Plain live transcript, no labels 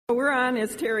We're on,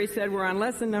 as Terry said, we're on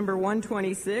lesson number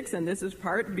 126, and this is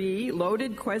part B,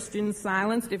 Loaded Questions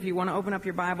Silenced. If you want to open up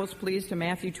your Bibles, please, to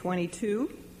Matthew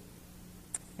 22.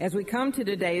 As we come to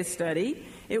today's study,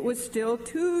 it was still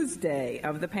Tuesday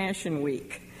of the Passion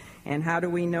Week. And how do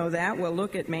we know that? Well,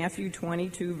 look at Matthew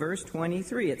 22, verse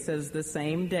 23. It says the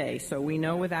same day. So we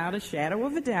know without a shadow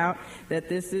of a doubt that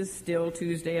this is still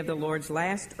Tuesday of the Lord's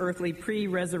last earthly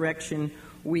pre-resurrection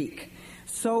week.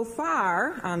 So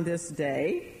far on this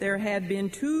day, there had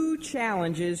been two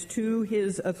challenges to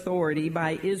his authority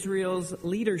by Israel's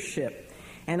leadership.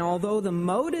 And although the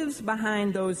motives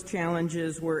behind those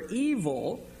challenges were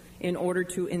evil, in order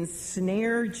to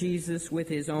ensnare Jesus with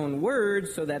his own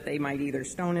words so that they might either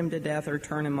stone him to death or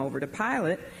turn him over to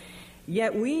Pilate,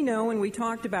 yet we know, and we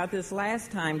talked about this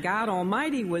last time, God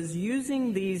Almighty was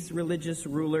using these religious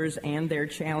rulers and their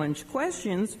challenge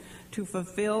questions to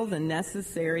fulfill the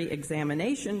necessary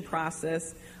examination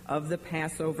process of the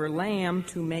Passover lamb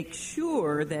to make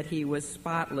sure that he was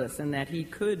spotless and that he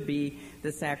could be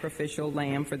the sacrificial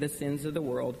lamb for the sins of the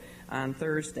world on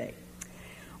Thursday.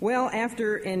 Well,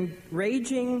 after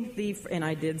enraging and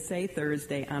I did say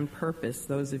Thursday on purpose,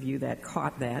 those of you that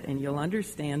caught that, and you'll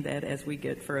understand that as we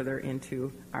get further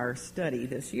into our study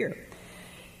this year.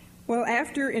 Well,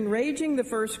 after enraging the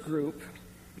first group,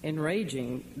 the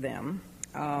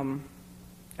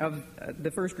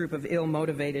first group of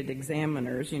ill-motivated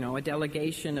examiners, a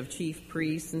delegation of chief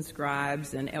priests and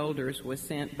scribes and elders was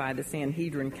sent by the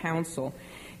Sanhedrin council,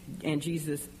 and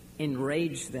Jesus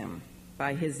enraged them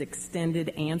by his extended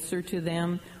answer to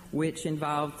them, which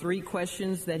involved three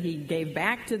questions that he gave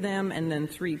back to them and then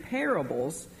three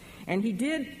parables. And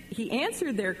he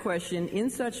answered their question in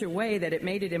such a way that it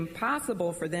made it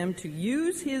impossible for them to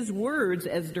use his words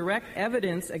as direct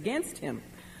evidence against him.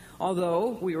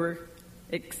 Although we were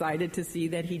excited to see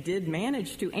that he did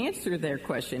manage to answer their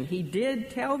question. He did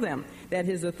tell them that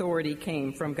his authority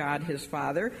came from God his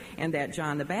Father, and that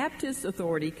John the Baptist's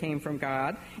authority came from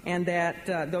God, and that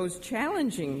those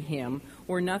challenging him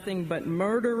were nothing but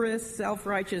murderous,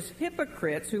 self-righteous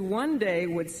hypocrites who one day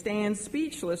would stand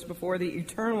speechless before the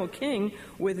eternal King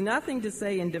with nothing to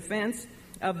say in defense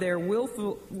of their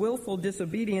willful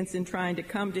disobedience in trying to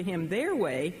come to him their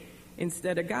way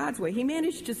instead of God's way. He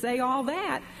managed to say all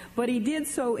that, but he did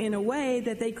so in a way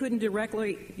that they couldn't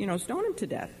directly, stone him to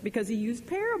death because he used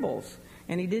parables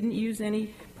and he didn't use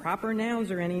any proper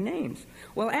nouns or any names.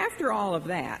 Well, after all of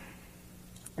that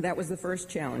was the first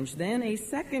challenge. Then a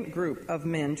second group of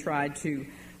men tried to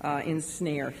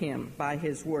ensnare him by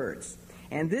his words.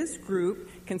 And this group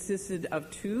consisted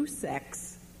of two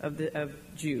sects of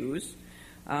Jews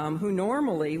who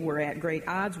normally were at great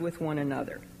odds with one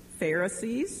another.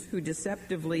 Pharisees, who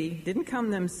deceptively didn't come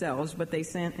themselves, but they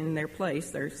sent in their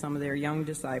place some of their young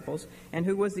disciples. And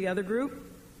who was the other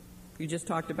group? You just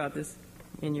talked about this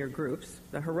in your groups,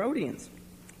 the Herodians.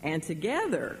 And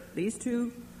together, these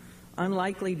two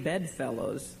unlikely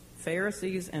bedfellows,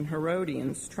 Pharisees and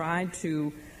Herodians, tried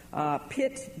to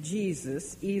pit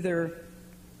Jesus either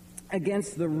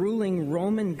against the ruling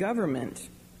Roman government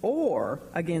or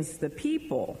against the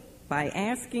people by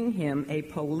asking him a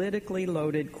politically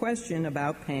loaded question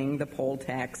about paying the poll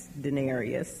tax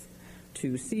denarius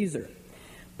to Caesar.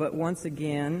 But once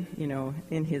again,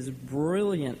 in his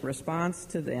brilliant response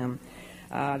to them,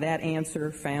 that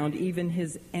answer found even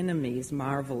his enemies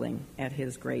marveling at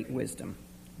his great wisdom.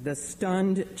 The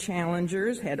stunned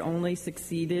challengers had only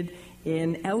succeeded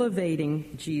in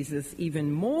elevating Jesus even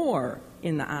more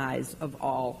in the eyes of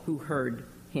all who heard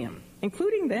him,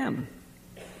 including them.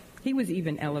 He was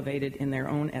even elevated in their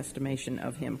own estimation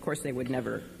of him. Of course, they would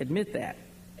never admit that.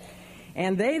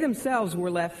 And they themselves were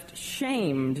left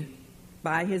shamed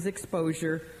by his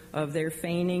exposure of their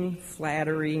feigning,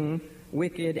 flattering,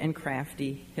 wicked, and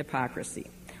crafty hypocrisy.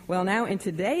 Well, now in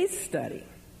today's study,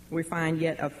 we find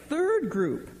yet a third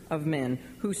group of men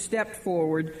who stepped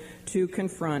forward to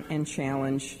confront and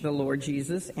challenge the Lord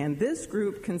Jesus. And this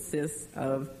group consists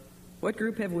of, what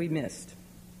group have we missed?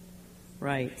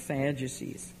 Right,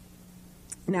 Sadducees.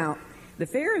 Now, the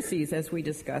Pharisees, as we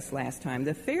discussed last time,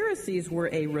 the Pharisees were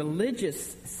a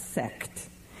religious sect.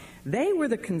 They were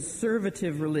the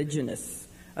conservative religionists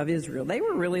of Israel. They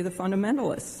were really the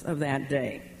fundamentalists of that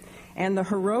day. And the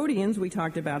Herodians, we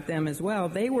talked about them as well,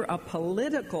 they were a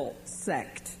political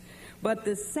sect. But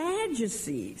the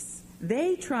Sadducees,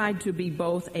 they tried to be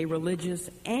both a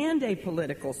religious and a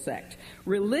political sect.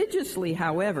 Religiously,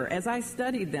 however, as I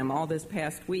studied them all this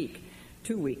past week,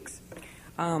 2 weeks,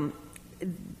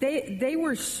 they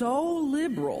were so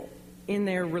liberal in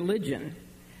their religion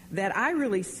that I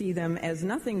really see them as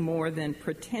nothing more than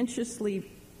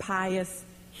pretentiously pious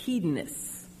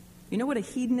hedonists. You know what a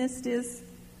hedonist is?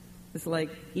 It's like,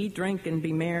 eat, drink, and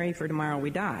be merry, for tomorrow we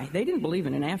die. They didn't believe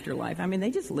in an afterlife. I mean,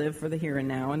 they just lived for the here and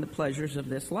now and the pleasures of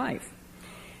this life.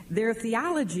 Their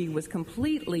theology was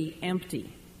completely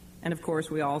empty. And, of course,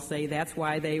 we all say that's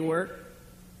why they were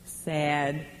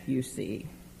sad, you see.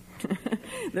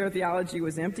 Their theology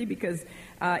was empty because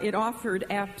it offered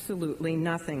absolutely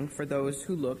nothing for those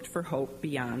who looked for hope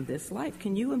beyond this life.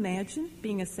 Can you imagine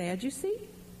being a Sadducee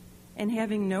and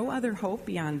having no other hope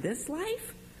beyond this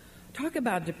life? Talk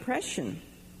about depression.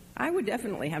 I would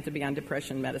definitely have to be on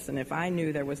depression medicine if I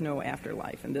knew there was no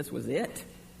afterlife and this was it.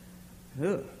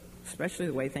 Ugh, especially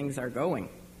the way things are going.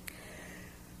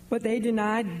 But they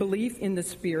denied belief in the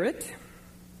spirit,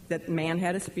 that man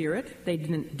had a spirit. They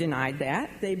denied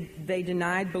that. They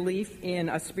denied belief in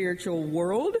a spiritual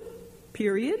world,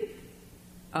 period,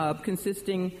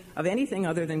 consisting of anything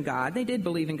other than God. They did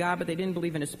believe in God, but they didn't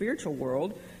believe in a spiritual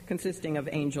world consisting of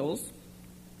angels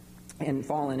and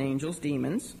fallen angels,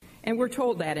 demons. And we're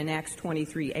told that in Acts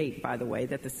 23:8, by the way,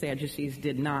 that the Sadducees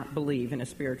did not believe in a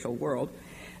spiritual world.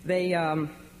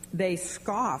 They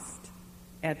scoffed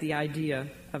at the idea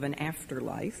of an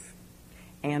afterlife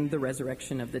and the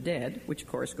resurrection of the dead, which, of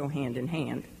course, go hand in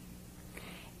hand.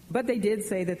 But they did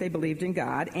say that they believed in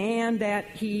God and that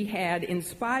he had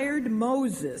inspired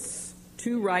Moses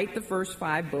to write the first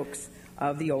 5 books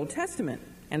of the Old Testament.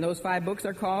 And those 5 books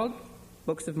are called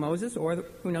Books of Moses, or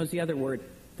who knows the other word,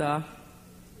 the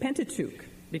Pentateuch,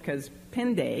 because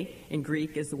pende in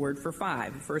Greek is the word for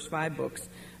 5, the first 5 books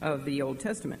of the Old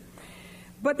Testament.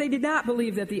 But they did not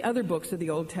believe that the other books of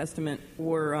the Old Testament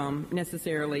were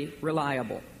necessarily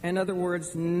reliable. In other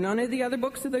words, none of the other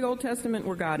books of the Old Testament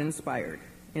were God-inspired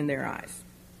in their eyes.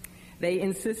 They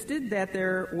insisted that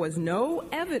there was no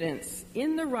evidence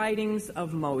in the writings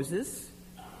of Moses,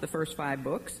 the first 5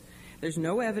 books. There's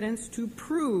no evidence to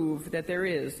prove that there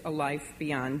is a life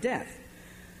beyond death.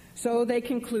 So they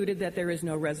concluded that there is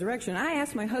no resurrection. I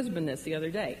asked my husband this the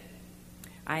other day.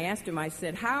 I asked him, I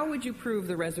said, how would you prove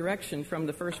the resurrection from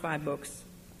the first 5 books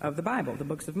of the Bible, the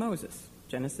books of Moses?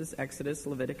 Genesis, Exodus,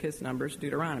 Leviticus, Numbers,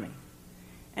 Deuteronomy.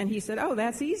 And he said, oh,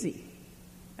 that's easy.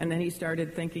 And then he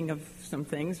started thinking of some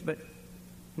things, but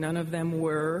none of them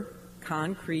were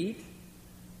concrete.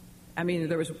 I mean,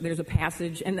 there's a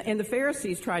passage, and the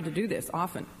Pharisees tried to do this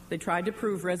often. They tried to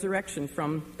prove resurrection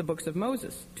from the books of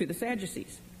Moses to the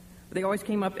Sadducees. But they always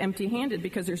came up empty-handed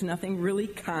because there's nothing really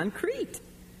concrete.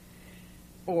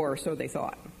 Or so they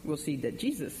thought. We'll see that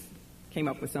Jesus came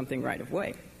up with something right away,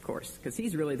 of course, because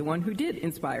he's really the one who did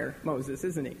inspire Moses,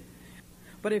 isn't he?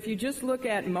 But if you just look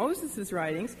at Moses'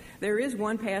 writings, there is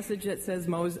one passage that says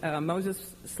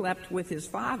Moses slept with his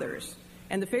fathers.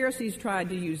 And the Pharisees tried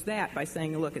to use that by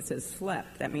saying, look, it says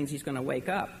slept. That means he's going to wake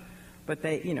up. But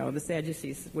the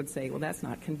Sadducees would say, well, that's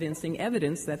not convincing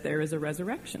evidence that there is a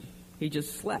resurrection. He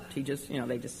just slept. He just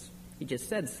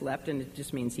said slept, and it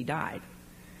just means he died.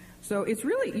 So it's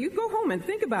really, you go home and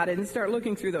think about it and start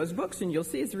looking through those books, and you'll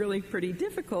see it's really pretty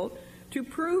difficult to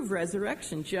prove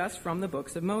resurrection just from the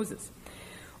books of Moses.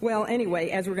 Well,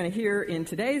 anyway, as we're going to hear in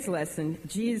today's lesson,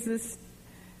 Jesus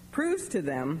proves to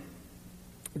them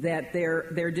that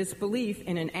their disbelief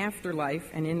in an afterlife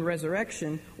and in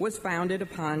resurrection was founded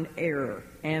upon error.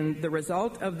 And the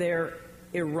result of their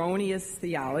erroneous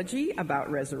theology about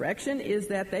resurrection is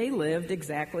that they lived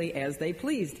exactly as they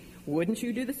pleased. Wouldn't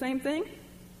you do the same thing?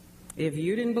 If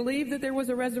you didn't believe that there was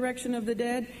a resurrection of the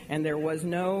dead and there was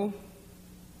no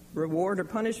reward or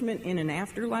punishment in an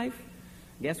afterlife,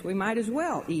 guess we might as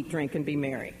well eat, drink, and be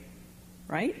merry,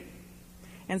 right?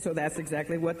 And so that's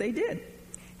exactly what they did.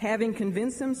 Having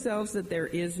convinced themselves that there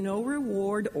is no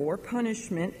reward or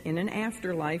punishment in an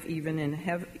afterlife, even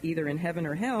either in heaven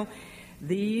or hell,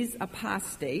 these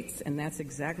apostates, and that's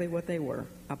exactly what they were,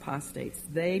 apostates,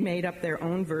 they made up their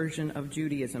own version of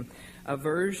Judaism, a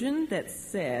version that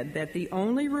said that the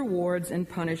only rewards and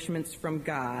punishments from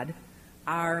God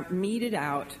are meted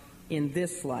out in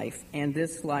this life and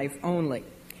this life only.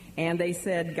 And they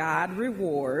said God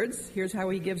rewards, here's how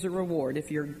he gives a reward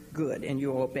if you're good and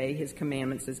you obey his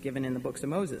commandments as given in the books of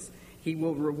Moses. He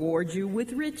will reward you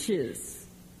with riches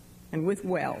and with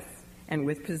wealth and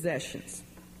with possessions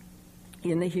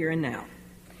in the here and now.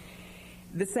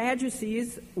 The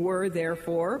Sadducees were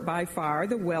therefore by far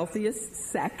the wealthiest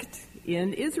sect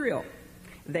in Israel.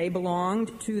 They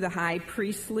belonged to the high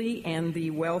priestly and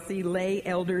the wealthy lay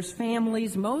elders'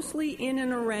 families, mostly in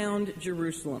and around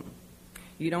Jerusalem.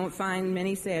 You don't find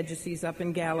many Sadducees up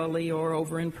in Galilee or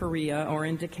over in Perea or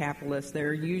in Decapolis.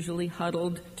 They're usually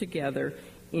huddled together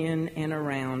in and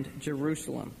around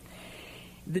Jerusalem.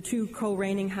 The 2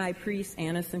 co-reigning high priests,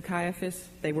 Annas and Caiaphas,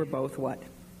 they were both what?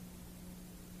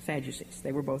 Sadducees.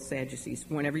 They were both Sadducees.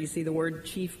 Whenever you see the word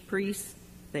chief priest,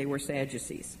 They were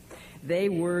Sadducees. They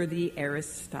were the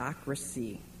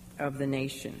aristocracy of the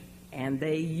nation, and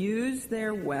they used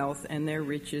their wealth and their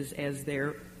riches as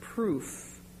their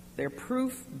proof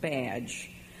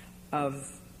badge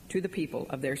to the people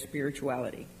of their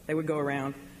spirituality. They would go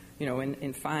around,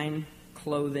 in fine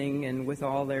clothing and with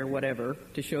all their whatever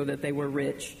to show that they were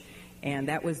rich. And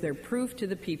that was their proof to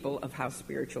the people of how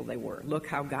spiritual they were. Look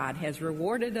how God has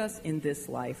rewarded us in this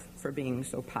life for being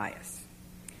so pious.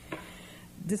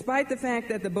 Despite the fact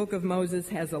that the book of Moses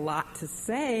has a lot to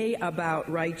say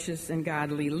about righteous and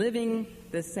godly living,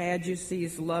 the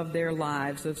Sadducees loved their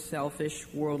lives of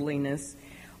selfish worldliness,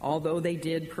 although they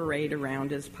did parade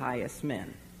around as pious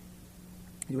men.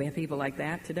 Do we have people like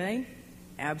that today?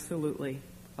 Absolutely.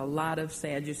 A lot of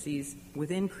Sadducees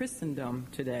within Christendom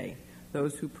today.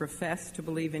 Those who profess to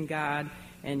believe in God,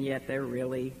 and yet they're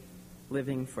really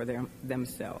living for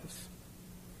themselves.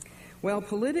 Well,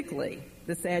 politically,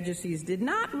 the Sadducees did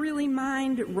not really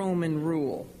mind Roman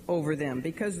rule over them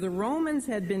because the Romans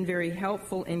had been very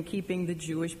helpful in keeping the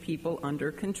Jewish people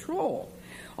under control.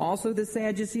 Also, the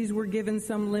Sadducees were given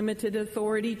some limited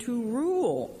authority to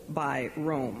rule by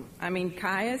Rome. I mean,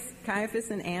 Caiaphas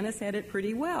and Annas had it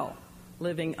pretty well,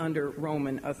 living under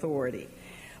Roman authority.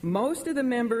 Most of the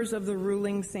members of the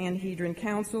ruling Sanhedrin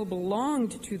Council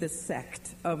belonged to the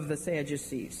sect of the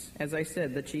Sadducees. As I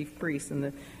said, the chief priests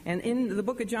and in the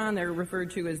book of John they're referred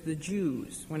to as the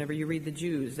Jews. Whenever you read the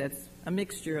Jews, that's a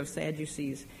mixture of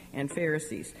Sadducees and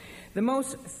Pharisees. The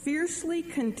most fiercely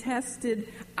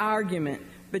contested argument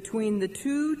between the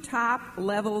two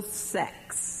top-level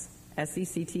sects,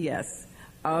 S-E-C-T-S,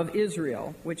 of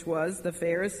Israel, which was the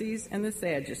Pharisees and the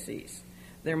Sadducees,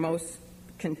 their most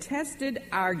contested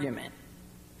argument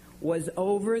was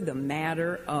over the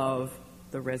matter of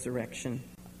the resurrection,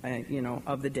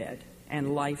 of the dead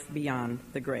and life beyond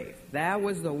the grave. That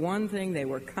was the one thing they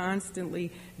were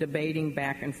constantly debating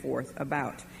back and forth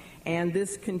about. And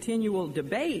this continual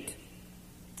debate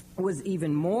was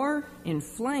even more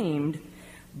inflamed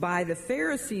by the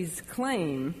Pharisees'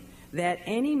 claim that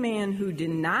any man who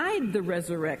denied the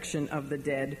resurrection of the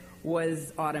dead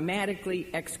was automatically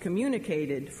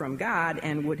excommunicated from God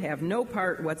and would have no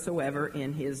part whatsoever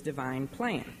in his divine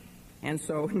plan. And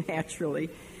so, naturally,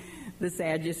 the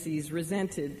Sadducees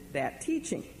resented that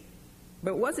teaching.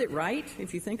 But was it right,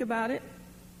 if you think about it?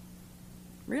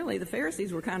 Really, the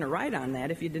Pharisees were kind of right on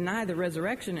that. If you deny the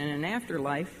resurrection and an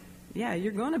afterlife,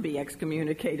 you're going to be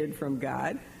excommunicated from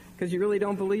God because you really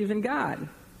don't believe in God.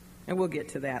 And we'll get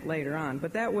to that later on.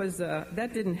 But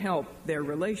that didn't help their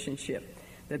relationship.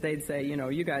 That they'd say,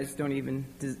 you guys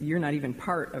you're not even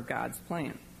part of God's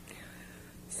plan.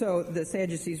 So the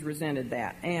Sadducees resented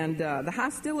that. And the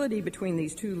hostility between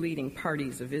these two leading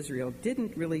parties of Israel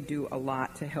didn't really do a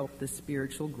lot to help the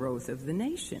spiritual growth of the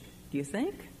nation. Do you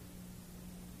think?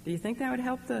 Do you think that would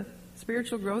help the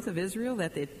spiritual growth of Israel,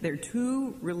 that their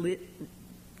two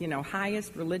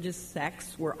highest religious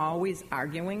sects were always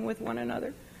arguing with one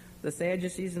another, the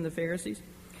Sadducees and the Pharisees?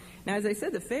 Now, as I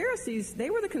said, the Pharisees,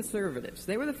 they were the conservatives.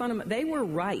 They were they were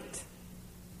right.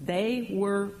 They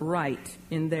were right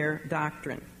in their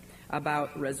doctrine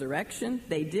about resurrection.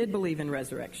 They did believe in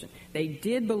resurrection. They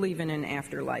did believe in an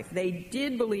afterlife. They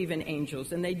did believe in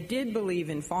angels, and they did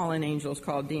believe in fallen angels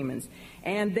called demons.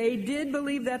 And they did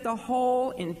believe that the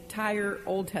whole entire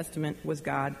Old Testament was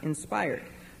God-inspired.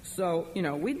 So,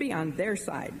 we'd be on their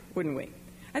side, wouldn't we?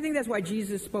 I think that's why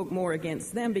Jesus spoke more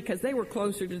against them, because they were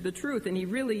closer to the truth, and he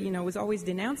really, was always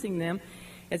denouncing them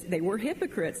as they were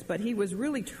hypocrites, but he was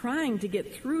really trying to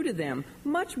get through to them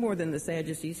much more than the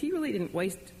Sadducees. He really didn't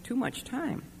waste too much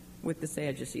time with the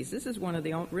Sadducees. This is one of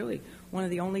the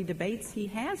only debates he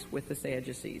has with the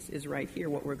Sadducees is right here,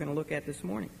 what we're going to look at this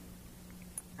morning.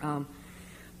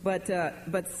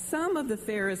 But some of the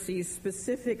Pharisees'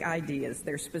 specific ideas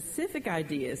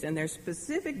and their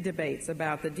specific debates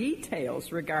about the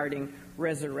details regarding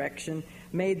resurrection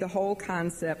made the whole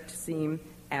concept seem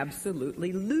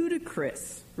absolutely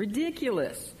ludicrous,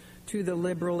 ridiculous to the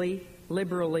liberally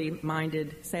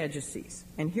minded Sadducees.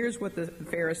 And here's what the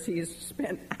Pharisees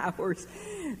spent hours,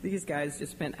 these guys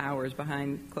just spent hours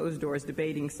behind closed doors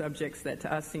debating subjects that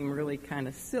to us seem really kind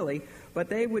of silly, but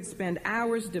they would spend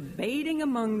hours debating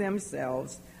among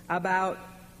themselves about,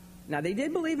 now they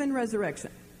did believe in resurrection,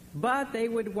 but they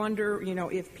would wonder,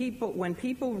 when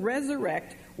people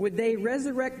resurrect, would they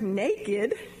resurrect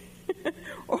naked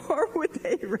or would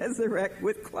they resurrect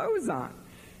with clothes on?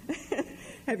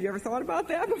 Have you ever thought about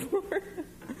that before?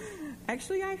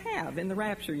 Actually, I have in the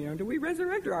rapture. Do we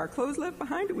resurrect, or are our clothes left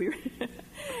behind?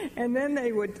 And then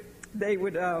they would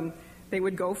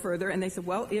go further, and they said,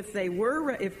 well, if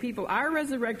people are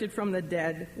resurrected from the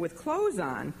dead with clothes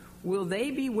on, will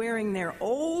they be wearing their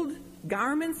old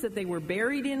garments that they were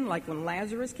buried in, like when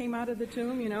Lazarus came out of the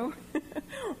tomb,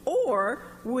 or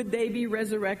would they be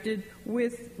resurrected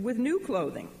with new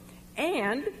clothing?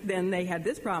 And then they had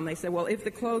this problem. They said, well, if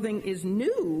the clothing is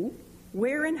new,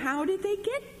 where and how did they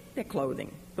get the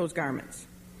clothing, those garments?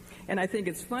 And I think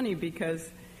it's funny because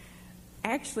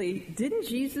actually, didn't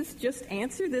Jesus just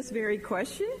answer this very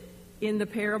question in the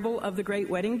parable of the great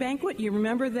wedding banquet? You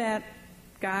remember that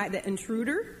guy, that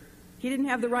intruder? He didn't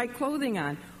have the right clothing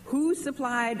on. Who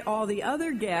supplied all the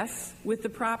other guests with the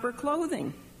proper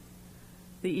clothing?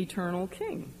 The eternal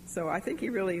king. So I think he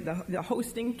really, the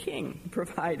hosting king,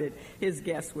 provided his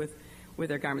guests with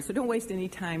their garments. So don't waste any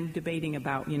time debating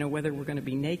about, whether we're going to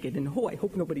be naked. And, I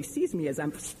hope nobody sees me as I'm,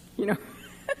 because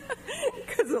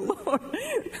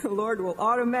the Lord will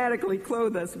automatically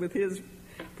clothe us with his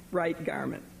right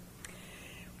garment.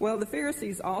 Well, the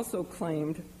Pharisees also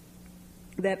claimed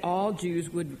that all Jews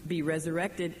would be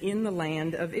resurrected in the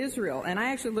land of Israel. And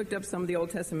I actually looked up some of the Old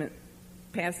Testament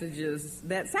passages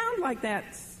that sound like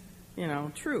that's,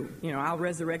 true. I'll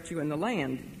resurrect you in the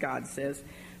land, God says.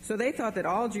 So they thought that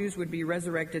all Jews would be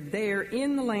resurrected there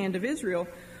in the land of Israel,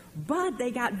 but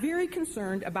they got very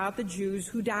concerned about the Jews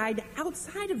who died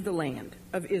outside of the land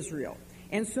of Israel.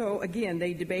 And so, again,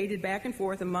 they debated back and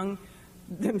forth among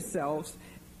themselves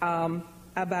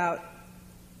about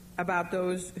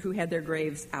those who had their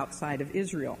graves outside of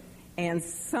Israel. And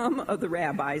some of the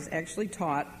rabbis actually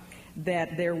taught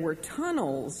that there were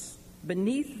tunnels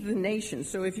beneath the nation.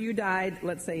 So if you died,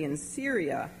 let's say, in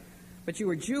Syria, but you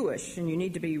were Jewish and you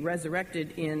need to be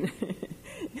resurrected in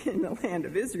in the land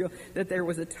of Israel, that there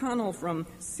was a tunnel from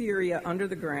Syria under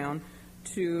the ground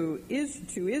to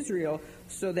Israel,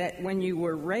 so that when you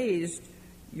were raised,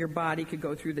 your body could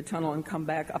go through the tunnel and come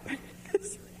back up in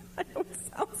Israel. I know it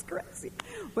sounds crazy,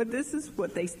 but this is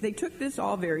what they took this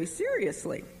all very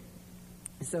seriously.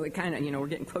 So it kind of, we're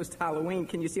getting close to Halloween.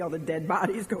 Can you see all the dead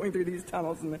bodies going through these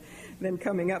tunnels and then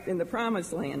coming up in the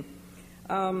Promised Land?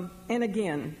 And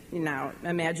again, now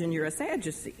imagine you're a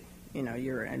Sadducee.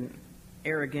 You're an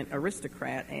arrogant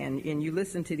aristocrat, and you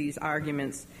listen to these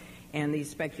arguments and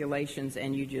these speculations,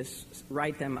 and you just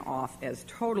write them off as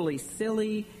totally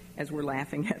silly, as we're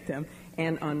laughing at them,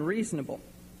 and unreasonable.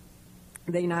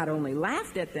 They not only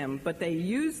laughed at them, but they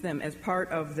used them as part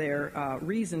of their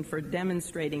reason for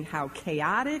demonstrating how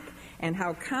chaotic and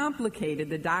how complicated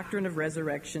the doctrine of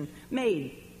resurrection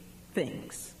made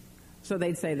things. So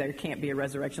they'd say there can't be a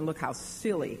resurrection. Look how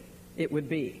silly it would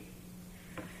be.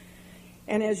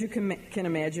 And as you can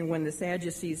imagine, when the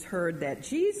Sadducees heard that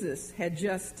Jesus had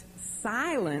just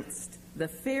silenced the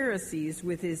Pharisees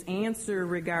with his answer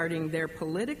regarding their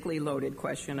politically loaded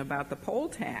question about the poll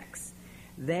tax,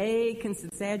 the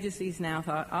Sadducees now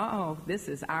thought, this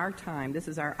is our time. This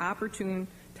is our opportune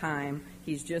time.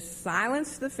 He's just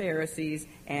silenced the Pharisees,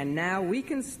 and now we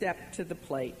can step to the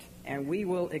plate, and we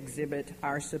will exhibit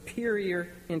our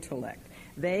superior intellect.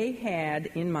 They had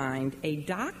in mind a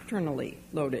doctrinally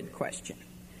loaded question,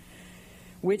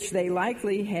 which they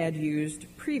likely had used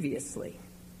previously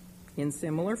in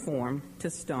similar form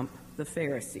to stump the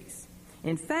Pharisees.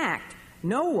 In fact,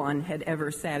 no one had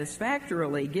ever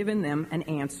satisfactorily given them an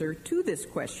answer to this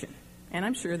question, and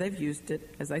I'm sure they've used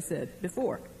it, as I said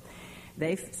before.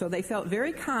 So they felt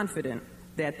very confident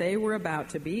that they were about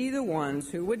to be the ones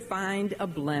who would find a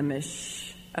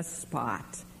blemish, a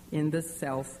spot in the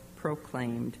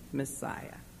self-proclaimed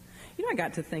Messiah. I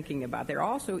got to thinking about, they're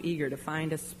also eager to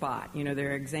find a spot.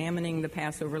 They're examining the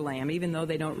Passover lamb, even though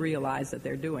they don't realize that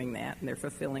they're doing that, and they're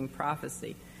fulfilling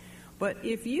prophecy. But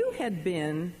if you had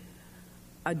been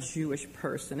a Jewish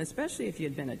person, especially if you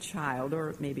had been a child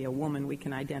or maybe a woman, we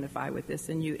can identify with this,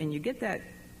 and you get that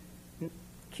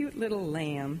cute little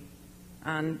lamb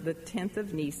on the 10th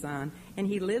of Nisan, and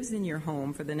he lives in your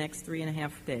home for the next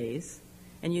 3.5 days,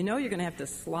 and you're going to have to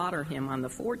slaughter him on the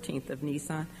 14th of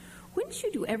Nisan, wouldn't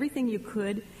you do everything you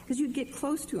could? Because you'd get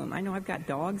close to him. I know I've got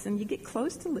dogs, and you get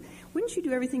close to. Wouldn't you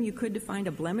do everything you could to find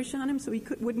a blemish on him so he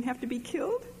wouldn't have to be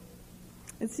killed?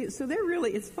 And see, so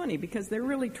it's funny because they're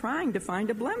really trying to find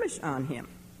a blemish on him,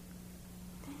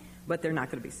 but they're not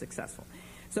going to be successful.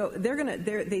 So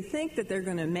they think that they're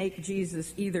going to make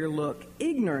Jesus either look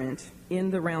ignorant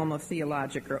in the realm of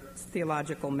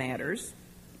theological matters,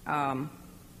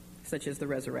 such as the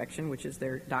resurrection, which is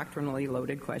their doctrinally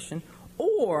loaded question,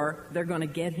 or they're going to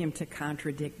get him to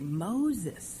contradict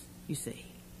Moses, you see.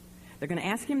 They're going to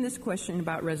ask him this question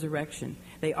about resurrection.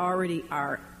 They already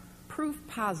are proof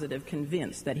positive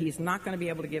convinced that he's not going to be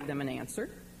able to give them an answer.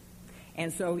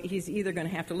 And so he's either going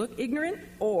to have to look ignorant,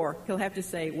 or he'll have to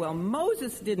say, well,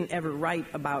 Moses didn't ever write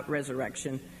about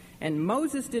resurrection, and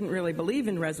Moses didn't really believe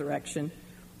in resurrection,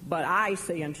 But I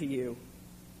say unto you,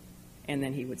 and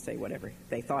then he would say whatever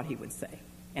they thought he would say.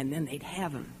 And then they'd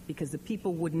have him, because the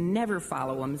people would never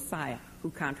follow a Messiah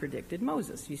who contradicted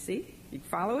Moses. You see? You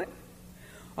follow it?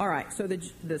 All right, so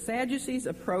the Sadducees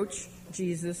approach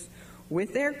Jesus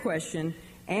with their question,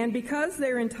 and because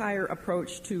their entire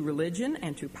approach to religion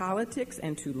and to politics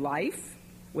and to life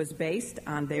was based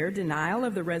on their denial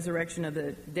of the resurrection of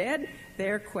the dead,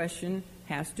 their question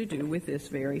has to do with this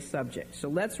very subject. So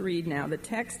let's read now the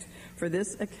text for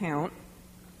this account.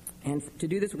 And to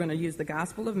do this, we're going to use the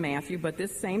Gospel of Matthew, but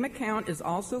this same account is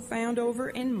also found over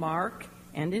in Mark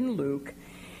and in Luke.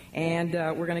 And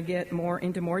we're going to get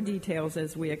into more details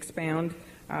as we expound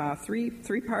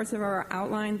three parts of our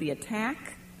outline: the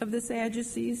attack of the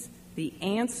Sadducees, the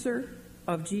answer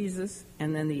of Jesus,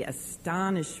 and then the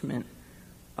astonishment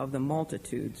of the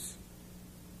multitudes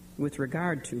with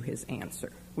regard to his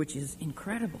answer, which is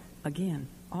incredible. Again,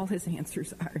 all his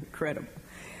answers are incredible.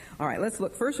 All right, let's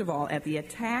look first of all at the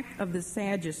attack of the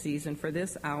Sadducees, and for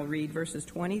this I'll read verses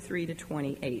 23 to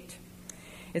 28.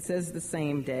 It says, the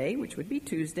same day, which would be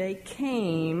Tuesday,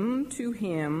 came to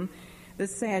him the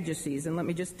Sadducees. And let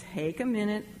me just take a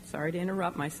minute, sorry to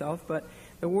interrupt myself, but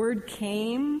the word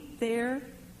came there,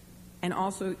 and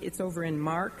also it's over in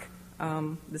Mark,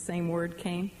 the same word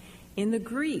came. In the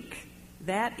Greek,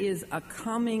 that is a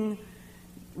coming,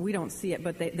 we don't see it,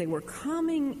 but they were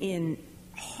coming in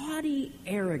haughty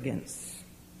arrogance.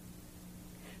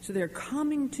 So they're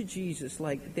coming to Jesus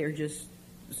like they're just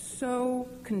so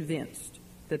convinced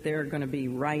that they're going to be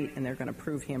right and they're going to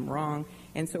prove him wrong.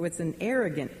 And so it's an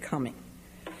arrogant coming.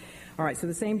 All right, so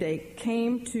the same day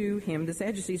came to him the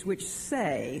Sadducees, which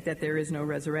say that there is no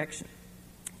resurrection,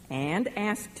 and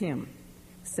asked him,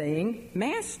 saying,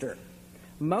 Master,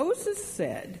 Moses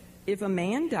said, if a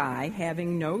man die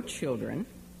having no children,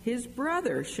 his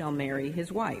brother shall marry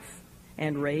his wife,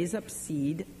 and raise up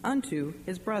seed unto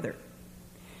his brother.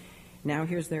 Now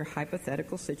here's their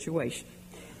hypothetical situation.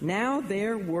 Now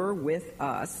there were with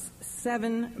us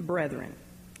 7 brethren,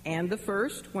 and the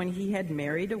first, when he had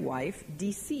married a wife,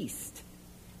 deceased,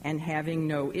 and having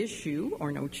no issue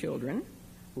or no children,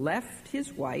 left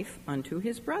his wife unto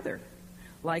his brother.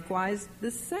 Likewise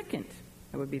the second,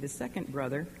 that would be the second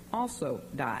brother, also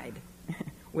died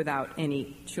without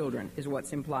any children, is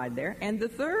what's implied there. And the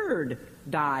third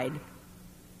died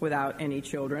without any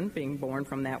children being born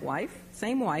from that wife,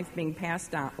 same wife being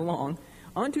passed along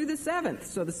unto the seventh.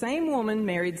 So the same woman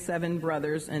married 7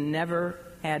 brothers and never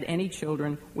had any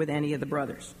children with any of the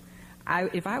brothers.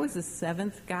 If I was the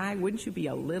 7th guy, wouldn't you be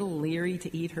a little leery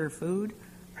to eat her food?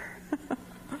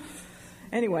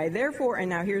 Anyway, therefore, and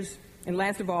now here's, and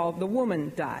last of all, the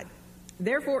woman died.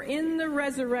 Therefore, in the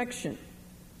resurrection,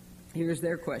 here's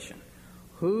their question: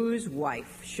 whose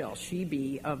wife shall she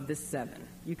be of the 7?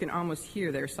 You can almost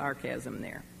hear their sarcasm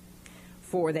there.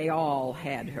 For they all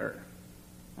had her.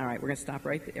 All right, we're going to stop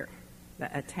right there.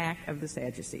 The attack of the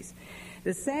Sadducees.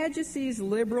 The Sadducees'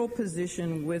 liberal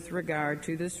position with regard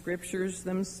to the scriptures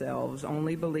themselves,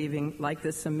 only believing, like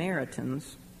the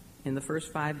Samaritans in the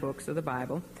first 5 books of the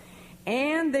Bible,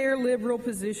 and their liberal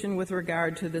position with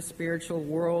regard to the spiritual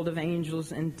world of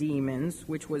angels and demons,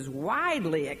 which was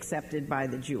widely accepted by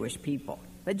the Jewish people.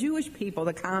 The Jewish people,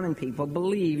 the common people,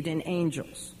 believed in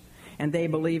angels, and they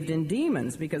believed in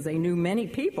demons because they knew many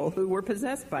people who were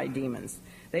possessed by demons.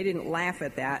 They didn't laugh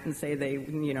at that and say they,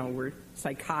 were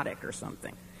psychotic or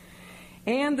something.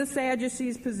 And the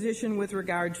Sadducees' position with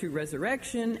regard to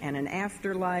resurrection and an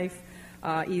afterlife,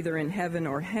 either in heaven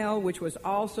or hell, which was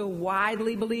also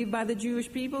widely believed by the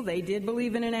Jewish people. They did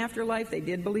believe in an afterlife. They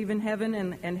did believe in heaven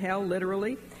and hell,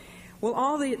 literally. Well,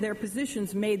 all their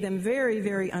positions made them very,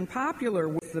 very unpopular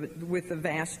with the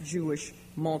vast Jewish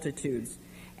multitudes,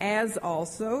 as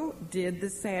also did the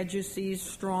Sadducees'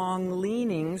 strong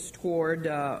leanings toward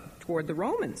the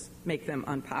Romans make them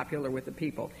unpopular with the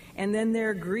people. And then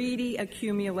their greedy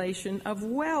accumulation of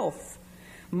wealth,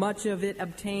 much of it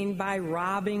obtained by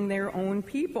robbing their own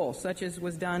people, such as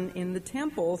was done in the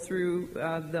temple through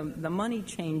the money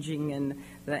changing and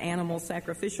the animal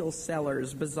sacrificial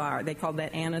sellers' bazaar. They called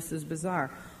that Annas'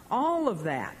 bazaar. All of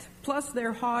that, plus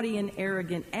their haughty and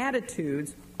arrogant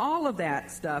attitudes, all of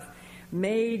that stuff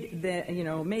made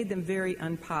them very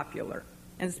unpopular.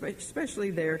 And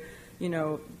especially their,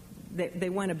 they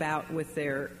went about with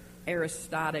their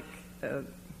aristocratic,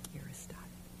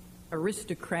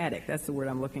 that's the word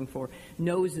I'm looking for,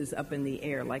 noses up in the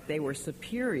air, like they were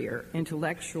superior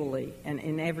intellectually and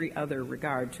in every other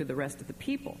regard to the rest of the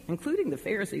people, including the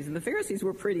Pharisees. And the Pharisees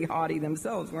were pretty haughty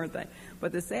themselves, weren't they?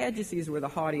 But the Sadducees were the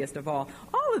haughtiest of all.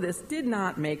 All of this did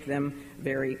not make them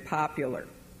very popular.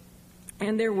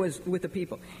 And there was, with the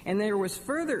people, and there was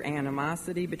further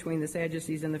animosity between the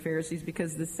Sadducees and the Pharisees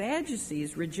because the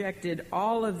Sadducees rejected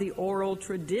all of the oral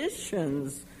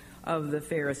traditions of the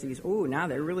Pharisees. Ooh, now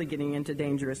they're really getting into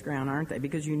dangerous ground, aren't they?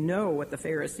 Because you know what the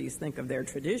Pharisees think of their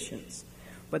traditions.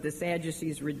 But the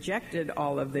Sadducees rejected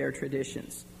all of their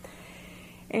traditions.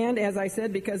 And as I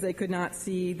said, because they could not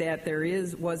see that there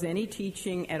was any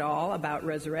teaching at all about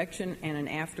resurrection and an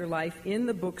afterlife in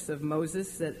the books of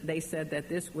Moses, that they said that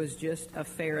this was just a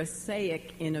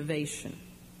Pharisaic innovation.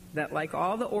 That like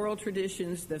all the oral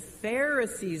traditions, the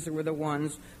Pharisees were the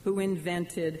ones who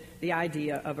invented the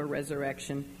idea of a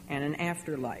resurrection and an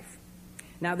afterlife.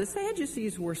 Now, the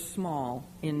Sadducees were small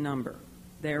in number.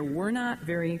 There were not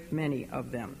very many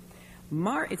of them.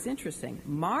 It's interesting.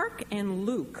 Mark and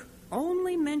Luke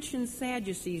only mention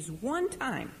Sadducees one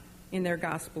time in their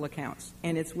gospel accounts,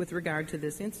 and it's with regard to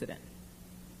this incident.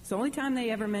 It's the only time they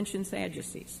ever mention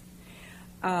Sadducees.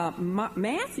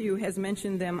 Matthew has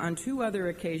mentioned them on 2 other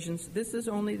occasions. This is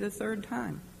only the 3rd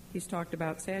time he's talked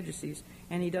about Sadducees,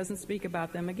 and he doesn't speak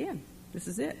about them again. This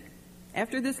is it.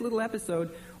 After this little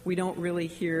episode, we don't really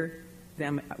hear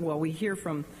them. Well, we hear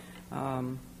from,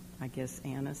 I guess,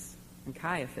 Annas and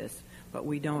Caiaphas, but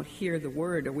we don't hear the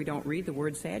word, or we don't read the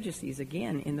word Sadducees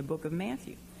again in the book of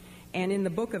Matthew. And in the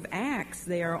book of Acts,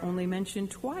 they are only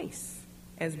mentioned twice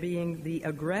as being the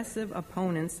aggressive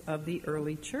opponents of the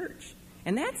early church.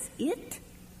 And that's it.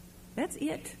 That's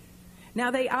it.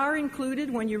 Now, they are included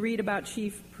when you read about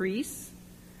chief priests.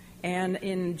 And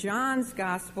in John's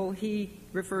gospel, he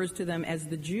refers to them as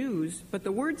the Jews. But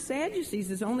the word Sadducees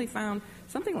is only found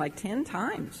something like 10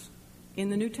 times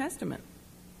in the New Testament.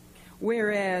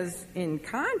 Whereas, in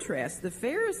contrast, the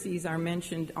Pharisees are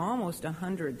mentioned almost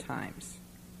 100 times.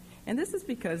 And this is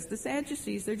because the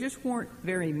Sadducees, there just weren't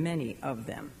very many of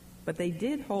them. But they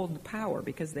did hold the power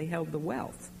because they held the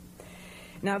wealth.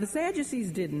 Now, the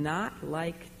Sadducees did not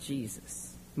like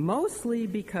Jesus, mostly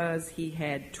because he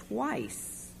had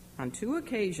twice, on 2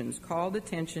 occasions, called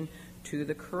attention to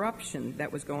the corruption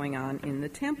that was going on in the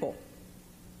temple.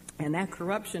 And that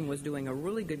corruption was doing a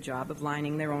really good job of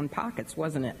lining their own pockets,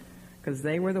 wasn't it? Because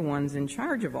they were the ones in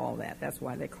charge of all that. That's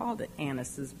why they called it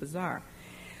Annas' Bazaar.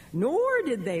 Nor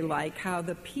did they like how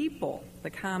the people, the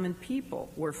common people,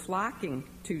 were flocking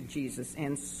to Jesus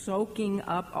and soaking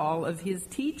up all of his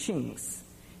teachings.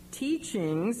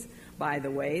 Teachings, by the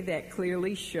way, that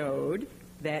clearly showed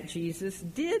that Jesus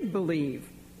did believe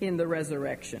in the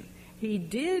resurrection. He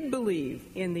did believe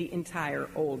in the entire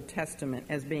Old Testament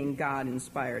as being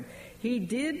God-inspired. He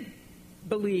did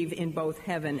believe in both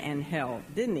heaven and hell,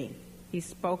 didn't he? He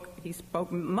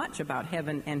spoke much about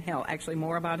heaven and hell, actually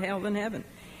more about hell than heaven.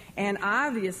 And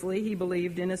obviously he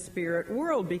believed in a spirit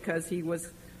world because he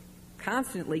was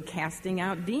constantly casting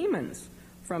out demons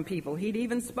from people. He'd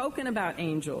even spoken about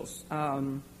angels,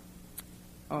 in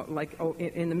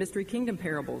the Mystery Kingdom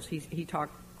parables. He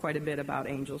talked quite a bit about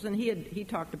angels, and he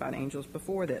talked about angels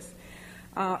before this.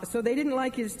 So they didn't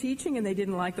like his teaching, and they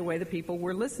didn't like the way the people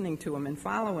were listening to him and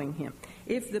following him.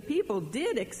 If the people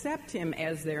did accept him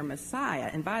as their Messiah,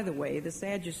 and by the way, the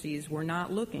Sadducees were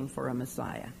not looking for a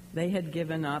Messiah. They had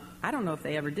given up, I don't know if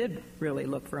they ever did really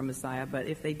look for a Messiah, but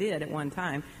if they did at one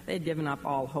time, they had given up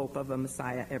all hope of a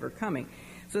Messiah ever coming.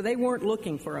 So they weren't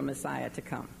looking for a Messiah to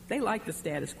come. They liked the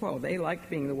status quo. They liked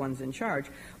being the ones in charge.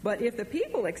 But if the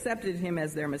people accepted him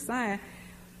as their Messiah,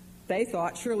 they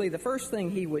thought surely the first thing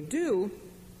he would do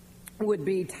would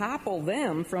be topple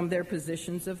them from their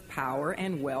positions of power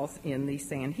and wealth in the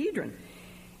Sanhedrin.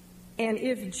 And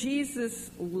if Jesus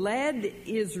led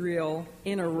Israel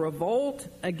in a revolt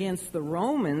against the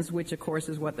Romans, which of course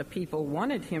is what the people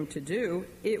wanted him to do,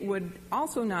 it would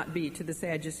also not be to the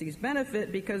Sadducees'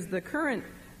 benefit because the current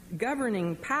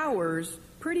governing powers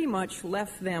pretty much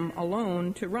left them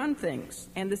alone to run things.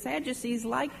 And the Sadducees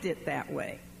liked it that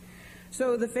way.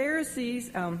 So the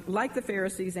Pharisees, like the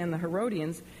Pharisees and the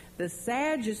Herodians, the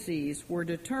Sadducees were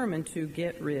determined to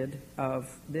get rid of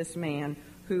this man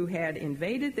who had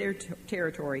invaded their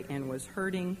territory and was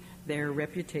hurting their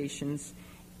reputations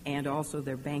and also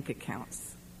their bank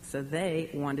accounts. So they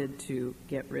wanted to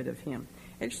get rid of him.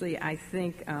 Actually, I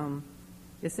think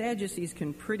the Sadducees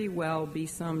can pretty well be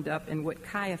summed up in what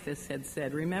Caiaphas had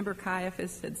said. Remember,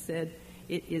 Caiaphas had said,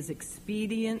 it is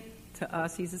expedient to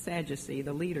us, he's a Sadducee,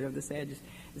 the leader of the Sadducees,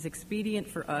 it's expedient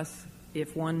for us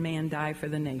if one man die for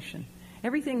the nation.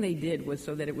 Everything they did was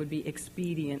so that it would be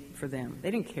expedient for them.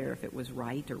 They didn't care if it was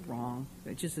right or wrong,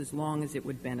 but just as long as it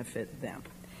would benefit them.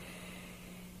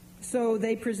 So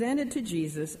they presented to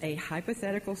Jesus a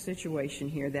hypothetical situation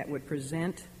here that would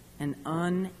present an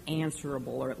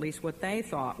unanswerable, or at least what they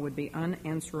thought would be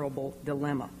unanswerable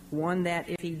dilemma. One that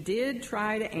if he did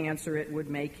try to answer it would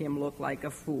make him look like a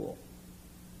fool.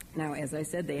 Now, as I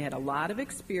said, they had a lot of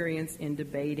experience in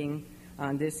debating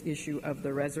on this issue of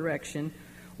the resurrection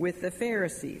with the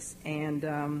Pharisees,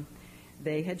 and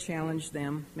they had challenged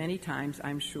them many times,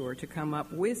 I'm sure, to come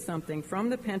up with something from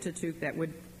the Pentateuch that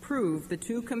would prove the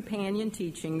two companion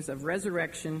teachings of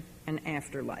resurrection and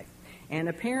afterlife. And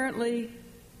apparently,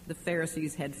 the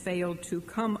Pharisees had failed to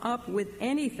come up with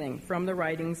anything from the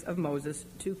writings of Moses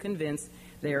to convince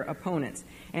their opponents.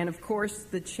 And of course,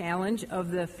 the challenge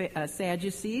of the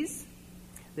Sadducees,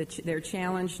 their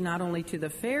challenge not only to the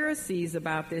Pharisees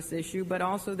about this issue, but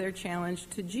also their challenge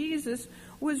to Jesus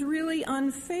was really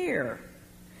unfair,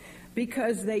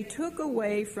 because they took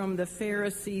away from the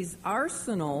Pharisees'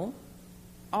 arsenal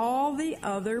all the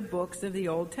other books of the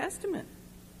Old Testament.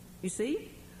 You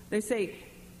see? They say,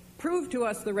 prove to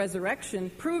us the resurrection,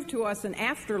 prove to us an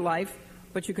afterlife,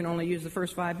 but you can only use the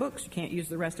first 5 books. You can't use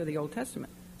the rest of the Old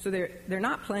Testament. So they're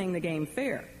not playing the game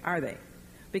fair, are they?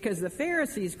 Because the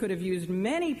Pharisees could have used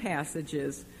many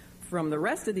passages from the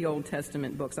rest of the Old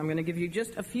Testament books. I'm going to give you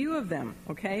just a few of them,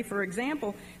 okay? For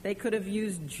example, they could have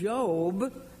used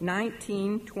Job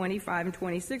 19:25 and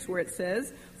 26, where it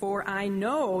says, "For I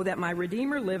know that my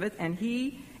Redeemer liveth, and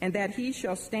that he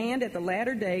shall stand at the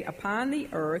latter day upon the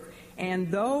earth,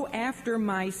 and though after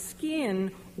my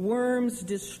skin worms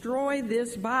destroy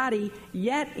this body,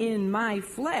 yet in my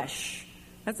flesh,"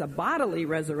 that's a bodily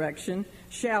resurrection,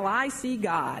 "shall I see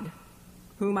God,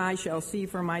 whom I shall see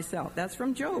for myself." That's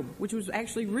from Job, which was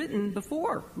actually written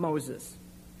before Moses.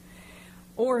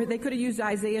 Or they could have used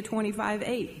Isaiah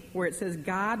 25:8, where it says,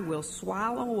 "God will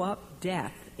swallow up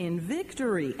death in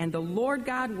victory, and the Lord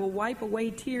God will wipe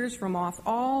away tears from off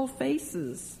all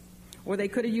faces." Or they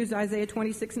could have used Isaiah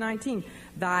 26:19,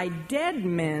 "Thy dead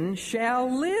men shall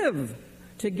live.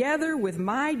 Together with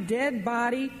my dead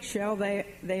body shall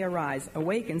they arise.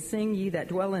 Awake and sing, ye that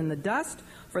dwell in the dust,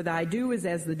 for thy dew is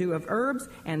as the dew of herbs,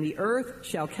 and the earth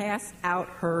shall cast out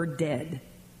her dead."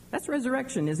 That's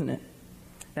resurrection, isn't it?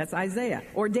 That's Isaiah.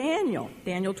 Or Daniel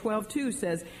 12:2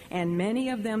 says, "And many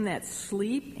of them that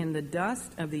sleep in the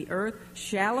dust of the earth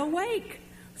shall awake,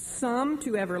 some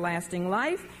to everlasting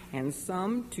life, and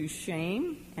some to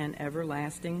shame and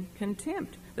everlasting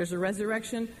contempt." There's a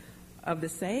resurrection of the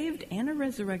saved and a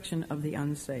resurrection of the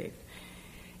unsaved.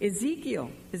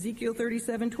 Ezekiel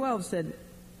 37:12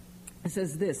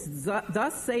 says this,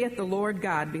 "Thus saith the Lord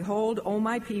God, Behold, O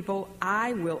my people,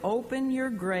 I will open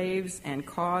your graves and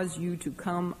cause you to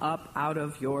come up out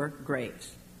of your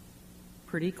graves."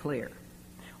 Pretty clear.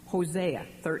 Hosea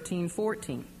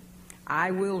 13:14, "I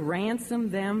will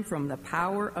ransom them from the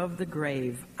power of the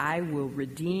grave. I will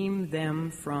redeem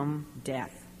them from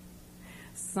death."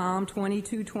 Psalm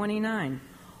 22:29,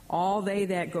 "All they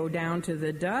that go down to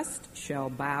the dust shall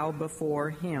bow before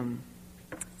him."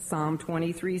 Psalm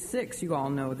 23:6, you all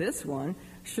know this one,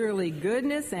 "Surely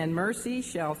goodness and mercy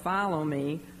shall follow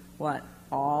me," what?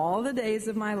 "All the days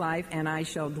of my life, and I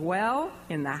shall dwell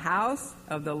in the house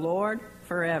of the Lord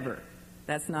forever."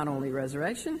 That's not only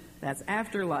resurrection, that's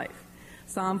afterlife.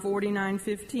 Psalm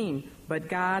 49:15, "But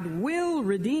God will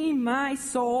redeem my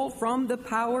soul from the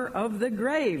power of the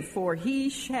grave, for he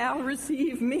shall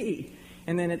receive me."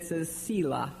 And then it says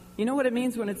Selah. You know what it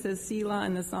means when it says Selah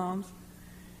in the Psalms?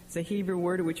 It's a Hebrew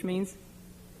word which means,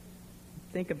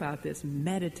 think about this,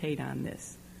 meditate on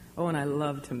this. Oh, and I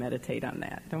love to meditate on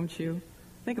that, don't you?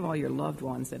 Think of all your loved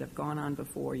ones that have gone on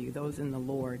before you, those in the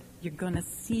Lord. You're going to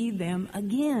see them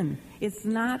again. It's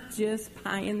not just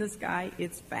pie in the sky.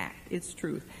 It's fact. It's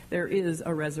truth. There is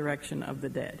a resurrection of the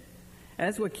dead.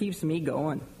 That's what keeps me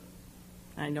going.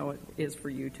 I know it is for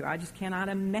you too. I just cannot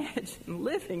imagine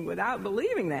living without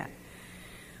believing that.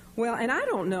 Well, and I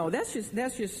don't know. That's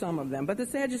just some of them. But the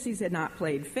Sadducees had not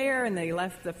played fair, and they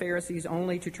left the Pharisees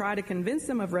only to try to convince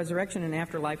them of resurrection and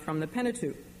afterlife from the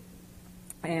Pentateuch.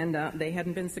 And they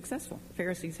hadn't been successful. The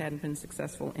Pharisees hadn't been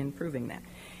successful in proving that.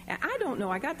 And I don't know.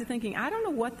 I got to thinking, I don't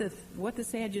know what the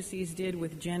Sadducees did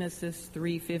with Genesis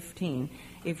 3:15.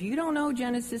 If you don't know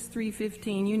Genesis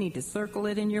 3:15, you need to circle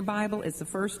it in your Bible. It's the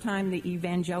first time the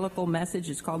evangelical message,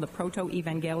 it's called the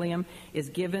proto-evangelium, is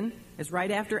given. It's right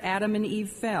after Adam and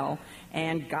Eve fell,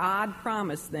 and God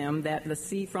promised them that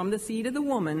from the seed of the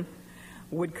woman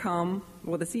would come,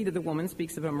 well, the seed of the woman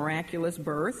speaks of a miraculous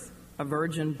birth, a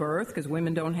virgin birth, because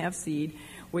women don't have seed,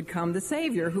 would come the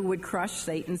Savior who would crush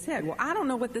Satan's head. Well, I don't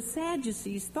know what the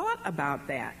Sadducees thought about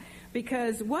that,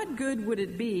 because what good would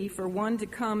it be for one to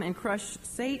come and crush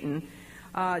Satan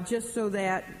just so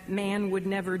that man would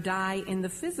never die in the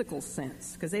physical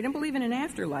sense, because they didn't believe in an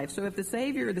afterlife. So if the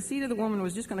Savior, the seed of the woman,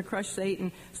 was just going to crush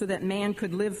Satan so that man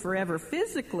could live forever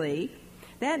physically,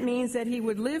 that means that he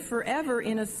would live forever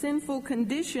in a sinful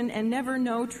condition and never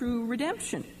know true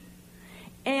redemption.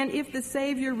 And if the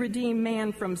Savior redeemed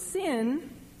man from sin,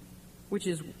 which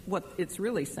is what it's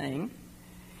really saying,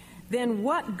 then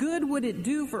what good would it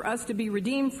do for us to be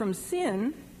redeemed from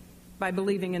sin by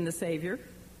believing in the Savior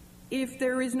if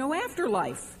there is no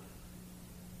afterlife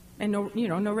and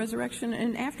no resurrection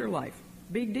and afterlife?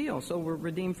 Big deal. So we're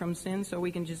redeemed from sin so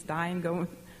we can just die and go and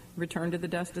return to the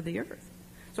dust of the earth.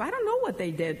 So I don't know what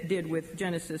they did with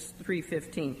Genesis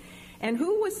 3:15. And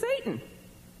who was Satan?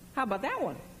 How about that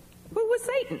one? Who was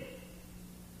Satan?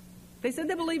 They said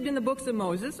they believed in the books of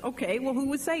Moses. Okay, well, who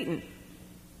was Satan?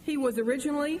 He was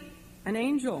originally an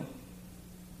angel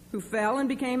who fell and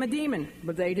became a demon.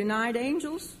 But they denied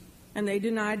angels, and they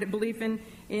denied belief in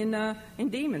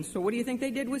demons. So what do you think they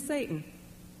did with Satan?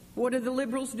 What do the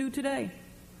liberals do today?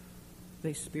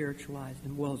 They spiritualized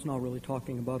him. Well, it's not really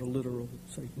talking about a literal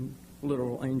Satan,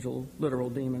 literal angel, literal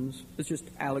demons. It's just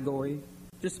allegory,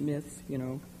 just myths,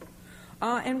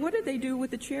 And what did they do with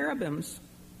the cherubims?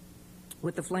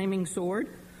 With the flaming sword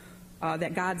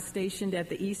that God stationed at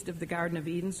the east of the Garden of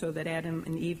Eden so that Adam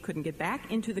and Eve couldn't get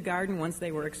back into the garden once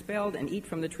they were expelled and eat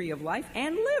from the tree of life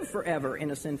and live forever in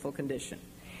a sinful condition.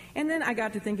 And then I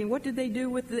got to thinking, what did they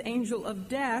do with the angel of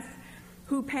death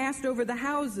who passed over the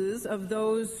houses of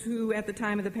those who at the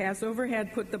time of the Passover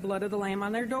had put the blood of the lamb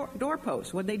on their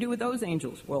doorposts? What did they do with those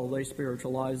angels? Well, they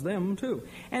spiritualized them too.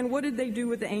 And what did they do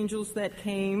with the angels that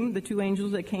came, the two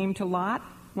angels that came to Lot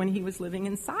when he was living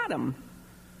in Sodom?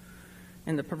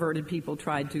 And the perverted people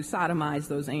tried to sodomize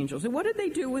those angels. And what did they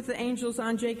do with the angels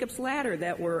on Jacob's ladder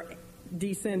that were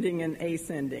descending and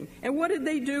ascending? And what did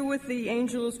they do with the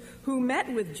angels who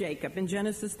met with Jacob in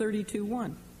Genesis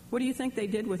 32:1? What do you think they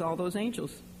did with all those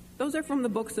angels? Those are from the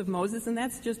books of Moses, and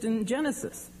that's just in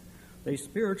Genesis. They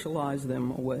spiritualized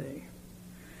them away.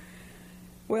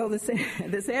 Well, the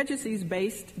Sadducees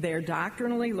based their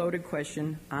doctrinally loaded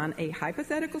question on a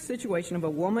hypothetical situation of a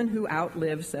woman who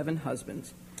outlived 7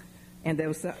 husbands. And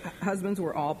those husbands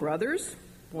were all brothers.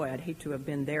 Boy, I'd hate to have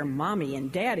been their mommy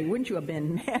and daddy. Wouldn't you have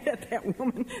been mad at that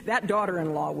woman? That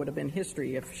daughter-in-law would have been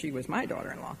history if she was my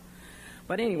daughter-in-law.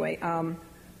 But anyway,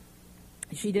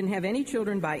 she didn't have any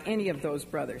children by any of those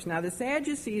brothers. Now, the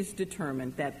Sadducees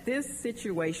determined that this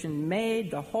situation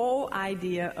made the whole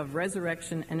idea of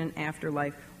resurrection and an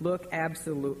afterlife look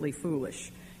absolutely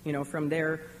foolish, from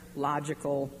their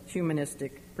logical,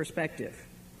 humanistic perspective.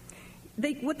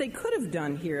 What they could have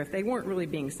done here, if they weren't really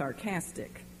being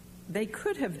sarcastic, they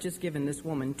could have just given this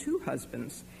woman 2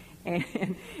 husbands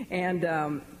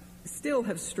and still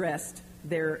have stressed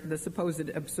the supposed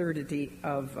absurdity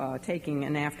of taking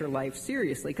an afterlife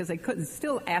seriously, because they could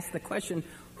still ask the question,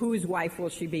 whose wife will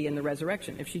she be in the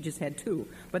resurrection if she just had 2?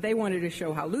 But they wanted to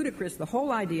show how ludicrous the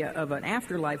whole idea of an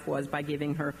afterlife was by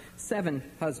giving her 7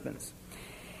 husbands.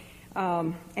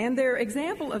 And their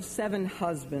example of 7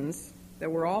 husbands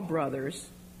that were all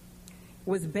brothers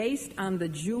was based on the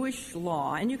Jewish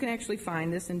law, and you can actually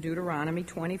find this in Deuteronomy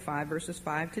 25, verses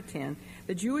 5 to 10,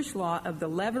 the Jewish law of the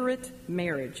levirate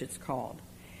marriage, it's called.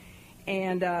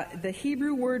 And the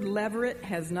Hebrew word levirate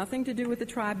has nothing to do with the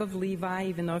tribe of Levi,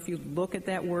 even though if you look at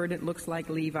that word, it looks like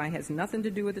Levi. It has nothing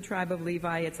to do with the tribe of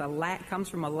Levi. It comes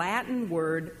from a Latin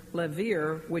word,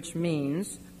 levir, which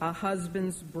means a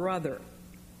husband's brother.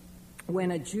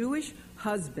 When a Jewish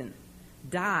husband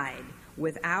died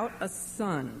without a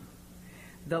son,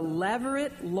 the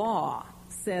levirate law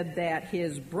said that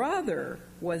his brother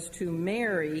was to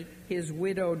marry his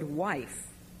widowed wife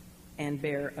and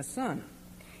bear a son.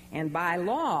 And by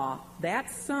law,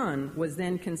 that son was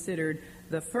then considered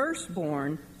the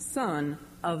firstborn son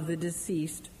of the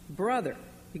deceased brother.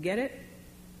 You get it?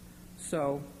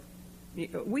 So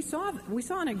we saw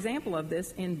an example of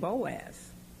this in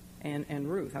Boaz and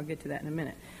Ruth. I'll get to that in a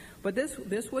minute. But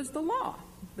this was the law,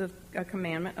 a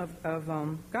commandment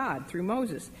of God through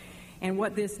Moses. And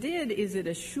what this did is it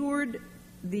assured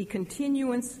the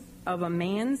continuance of a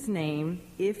man's name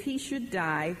if he should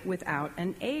die without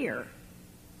an heir.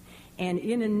 And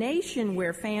in a nation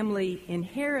where family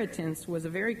inheritance was a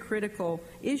very critical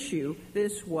issue,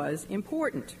 this was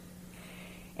important.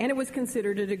 And it was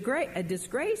considered a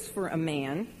disgrace for a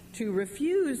man to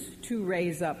refuse to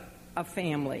raise up a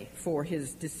family for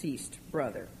his deceased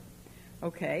brother.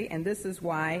 Okay, and this is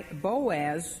why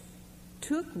Boaz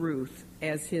took Ruth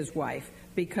as his wife,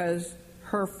 because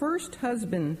her first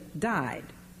husband died,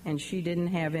 and he didn't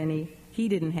have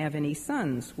any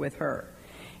sons with her.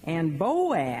 And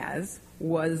Boaz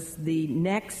was the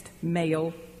next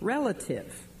male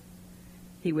relative.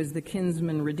 He was the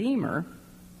kinsman redeemer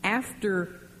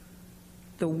after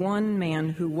the one man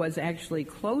who was actually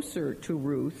closer to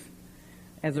Ruth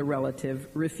as a relative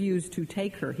refused to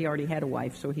take her. He already had a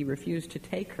wife, so he refused to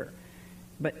take her.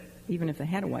 But even if they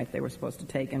had a wife, they were supposed to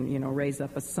take and, raise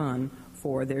up a son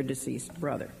for their deceased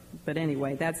brother. But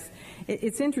anyway,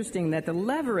 it's interesting that the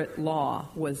Levirate law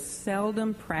was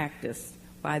seldom practiced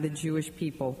by the Jewish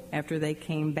people after they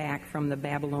came back from the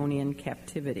Babylonian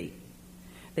captivity.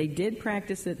 They did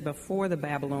practice it before the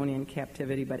Babylonian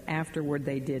captivity, but afterward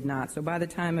they did not. So by the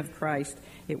time of Christ,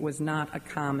 it was not a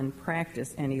common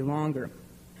practice any longer.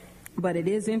 But it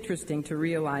is interesting to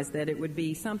realize that it would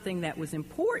be something that was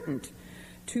important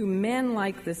to men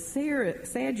like the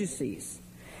Sadducees.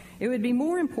 It would be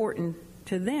more important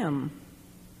to them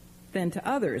than to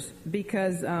others,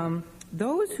 because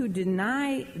those who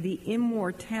deny the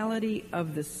immortality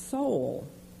of the soul,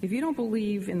 if you don't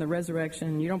believe in the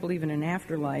resurrection, you don't believe in an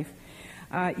afterlife,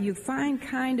 you find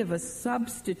kind of a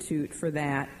substitute for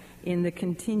that in the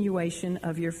continuation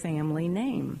of your family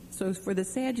name. So for the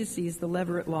Sadducees, the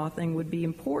Levirate law thing would be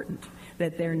important,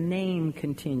 that their name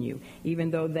continue. Even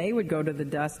though they would go to the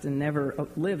dust and never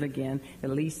live again,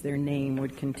 at least their name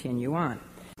would continue on.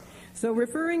 So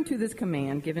referring to this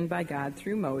command given by God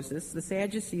through Moses, the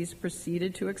Sadducees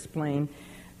proceeded to explain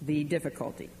the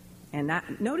difficulty. And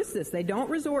notice this, they don't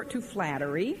resort to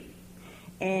flattery,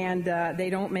 and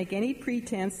they don't make any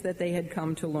pretense that they had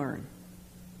come to learn.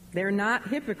 They're not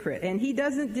hypocrite. And he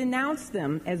doesn't denounce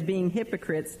them as being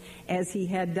hypocrites as he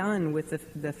had done with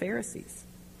the Pharisees.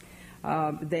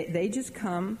 They just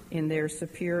come in their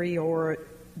superior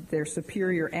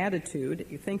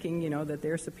attitude, thinking, that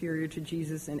they're superior to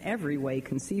Jesus in every way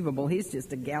conceivable. He's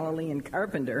just a Galilean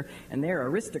carpenter, and they're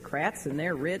aristocrats, and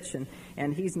they're rich,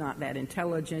 and he's not that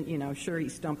intelligent. Sure, he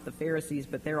stumped the Pharisees,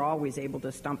 but they're always able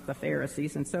to stump the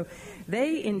Pharisees. And so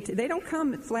they don't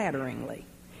come flatteringly.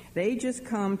 They just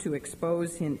come to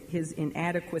expose his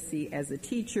inadequacy as a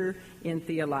teacher in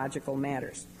theological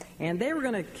matters. And they were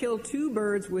going to kill two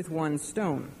birds with one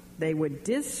stone. They would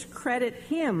discredit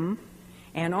him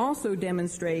and also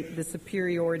demonstrate the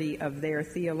superiority of their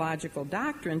theological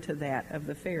doctrine to that of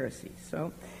the Pharisees.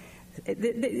 So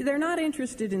they're not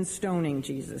interested in stoning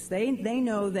Jesus. They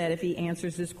know that if he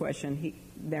answers this question,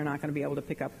 they're not going to be able to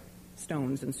pick up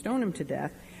stones and stone him to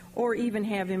death, or even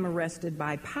have him arrested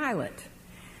by Pilate.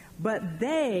 But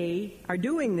they are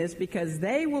doing this because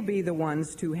they will be the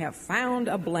ones to have found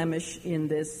a blemish in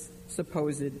this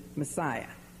supposed Messiah.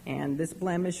 And this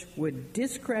blemish would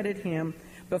discredit him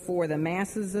before the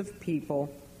masses of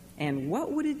people. And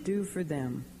what would it do for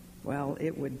them? Well,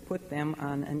 it would put them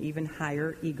on an even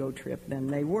higher ego trip than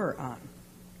they were on.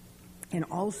 And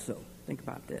also, think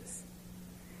about this.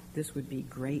 This would be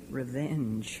great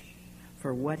revenge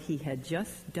for what he had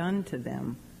just done to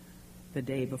them the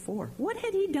day before. What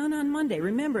had he done on Monday?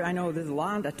 Remember, I know there's a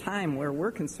lot of time where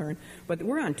we're concerned, but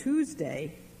we're on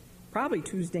Tuesday, probably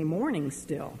Tuesday morning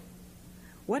still.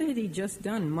 What had he just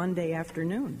done Monday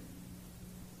afternoon?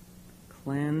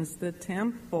 Cleanse the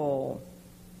temple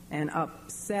and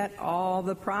upset all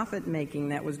the profit-making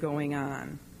that was going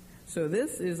on. So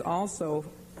this is also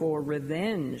for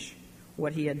revenge,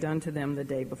 what he had done to them the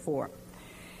day before.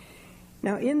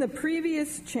 Now, in the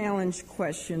previous challenge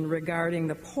question regarding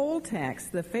the poll tax,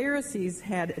 the Pharisees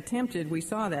had attempted, we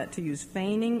saw that, to use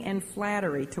feigning and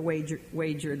flattery to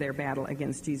wager their battle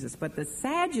against Jesus. But the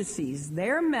Sadducees,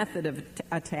 their method of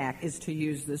attack is to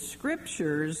use the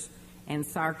scriptures and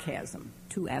sarcasm,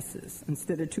 2 S's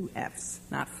instead of 2 F's.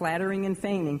 Not flattering and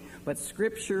feigning, but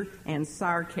scripture and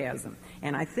sarcasm.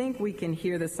 And I think we can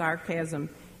hear the sarcasm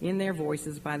in their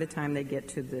voices by the time they get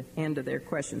to the end of their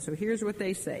question. So here's what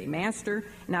they say. Master,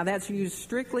 now that's used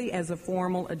strictly as a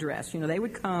formal address. They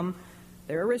would come,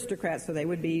 they're aristocrats, so they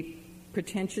would be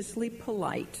pretentiously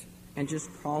polite and just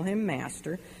call him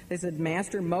Master. They said,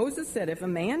 Master, Moses said, if a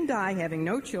man die having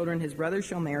no children, his brother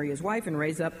shall marry his wife and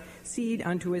raise up seed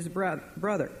unto his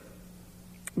brother.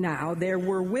 Now, there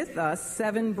were with us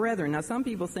 7 brethren. Now, some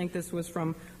people think this was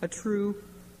from a true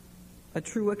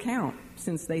account,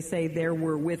 since they say there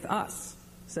were with us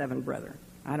 7 brethren.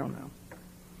 I don't know.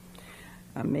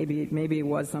 Maybe it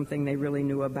was something they really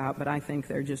knew about, but I think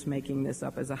they're just making this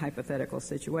up as a hypothetical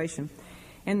situation.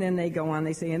 And then they go on,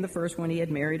 they say, in the first one he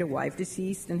had married a wife,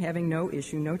 deceased, and having no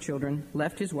issue, no children,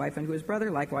 left his wife unto his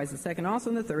brother, likewise the second also,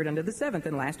 and the third unto the 7th,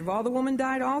 and last of all the woman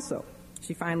died also.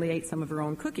 She finally ate some of her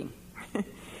own cooking.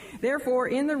 Therefore,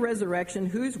 in the resurrection,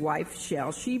 whose wife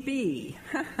shall she be?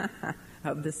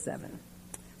 Of the 7.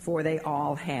 For they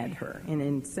all had her. And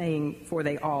in saying, for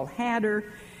they all had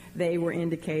her, they were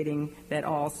indicating that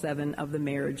all 7 of the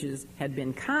marriages had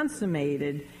been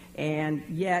consummated, and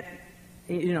yet,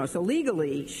 so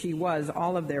legally she was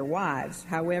all of their wives.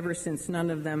 However, since none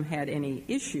of them had any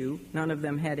issue, none of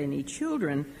them had any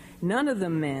children, none of the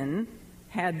men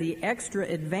had the extra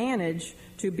advantage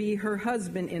to be her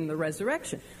husband in the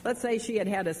resurrection. Let's say she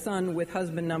had a son with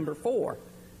husband number 4.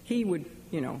 He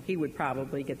would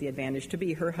probably get the advantage to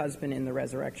be her husband in the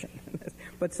resurrection.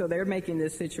 But so they're making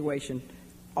this situation,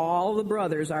 all the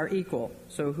brothers are equal,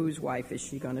 so whose wife is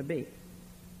she going to be?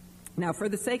 Now, for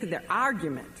the sake of their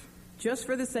argument, just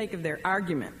for the sake of their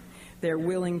argument, they're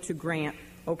willing to grant,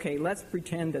 okay, let's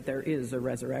pretend that there is a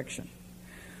resurrection.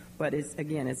 But it's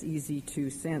easy to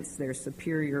sense their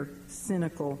superior,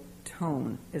 cynical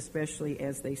tone, especially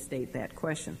as they state that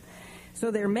question.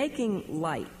 So they're making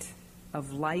light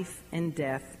of life and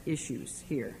death issues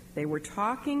here. They were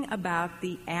talking about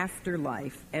the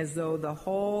afterlife as though the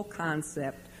whole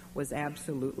concept was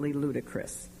absolutely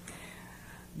ludicrous.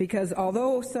 Because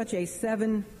although such a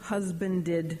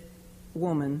 7-husbanded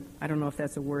woman, I don't know if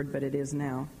that's a word, but it is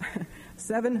now,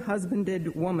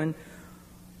 7-husbanded woman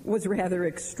was rather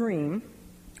extreme,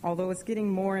 although it's getting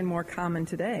more and more common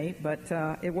today, but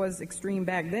it was extreme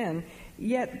back then.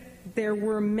 Yet there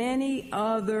were many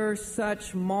other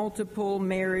such multiple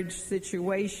marriage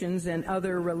situations and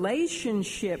other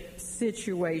relationship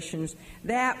situations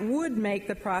that would make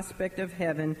the prospect of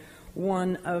heaven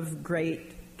one of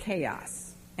great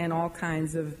chaos and all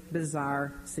kinds of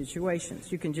bizarre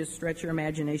situations. You can just stretch your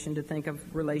imagination to think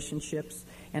of relationships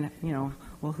and,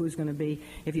 well, who's going to be,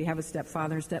 if you have a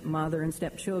stepfather and stepmother and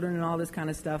stepchildren and all this kind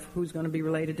of stuff, who's going to be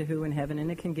related to who in heaven,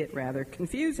 and it can get rather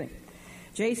confusing.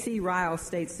 J.C. Ryle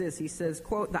states this, he says,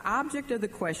 quote, "The object of the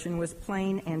question was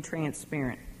plain and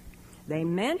transparent. They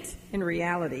meant, in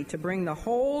reality, to bring the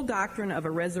whole doctrine of a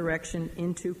resurrection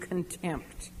into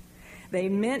contempt. They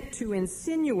meant to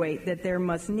insinuate that there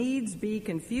must needs be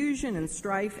confusion and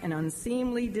strife and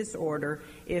unseemly disorder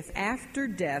if after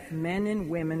death men and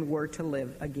women were to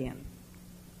live again."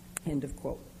 End of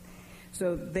quote.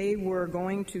 So they were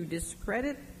going to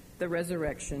discredit the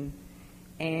resurrection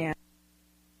and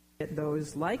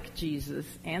those like Jesus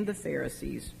and the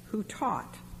Pharisees who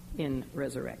taught in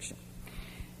resurrection.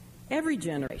 Every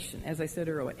generation, as I said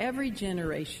earlier, every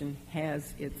generation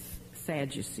has its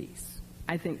Sadducees.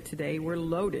 I think today we're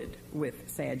loaded with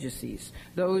Sadducees,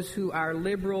 those who are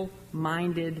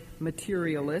liberal-minded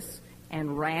materialists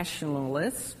and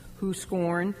rationalists who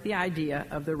scorn the idea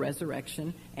of the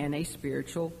resurrection and a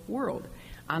spiritual world.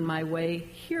 On my way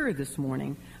here this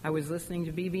morning, I was listening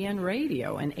to BBN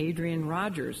radio, and Adrian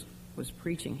Rogers was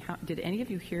preaching. Did any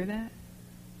of you hear that?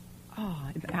 Oh,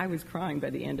 I was crying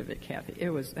by the end of it, Kathy.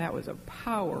 That was a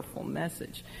powerful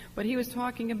message. But he was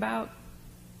talking about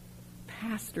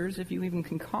pastors, if you even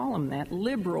can call them that,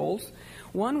 liberals.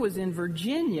 One was in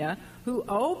Virginia who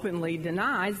openly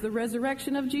denies the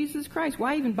resurrection of Jesus Christ.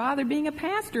 Why even bother being a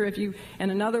pastor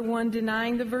and another one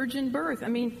denying the virgin birth? I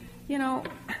mean,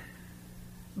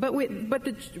 but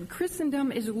the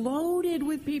Christendom is loaded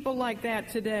with people like that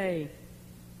today.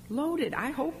 Loaded.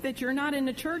 I hope that you're not in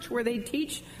a church where they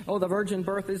teach, the virgin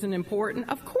birth isn't important.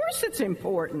 Of course it's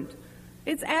important.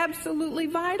 It's absolutely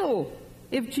vital.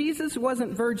 If Jesus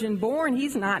wasn't virgin born,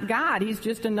 he's not God. He's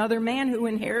just another man who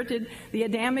inherited the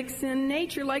Adamic sin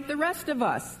nature like the rest of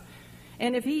us.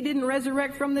 And if he didn't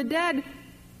resurrect from the dead,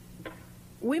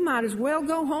 we might as well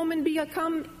go home and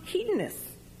become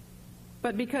hedonists.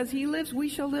 But because he lives, we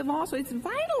shall live also. It's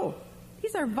vital.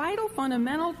 These are vital,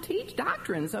 fundamental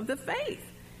doctrines of the faith.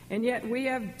 And yet we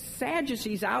have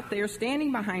Sadducees out there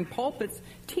standing behind pulpits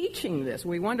teaching this.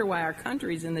 We wonder why our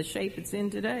country's in the shape it's in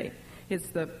today. It's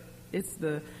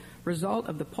the result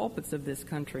of the pulpits of this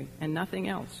country and nothing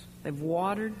else. They've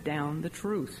watered down the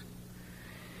truth.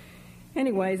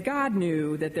 Anyways, God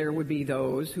knew that there would be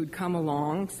those who'd come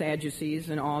along, Sadducees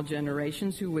in all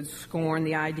generations, who would scorn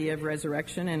the idea of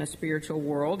resurrection and a spiritual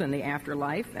world and the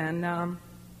afterlife. And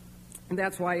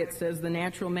that's why it says the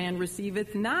natural man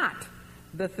receiveth not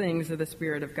the things of the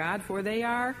Spirit of God, for they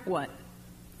are, what?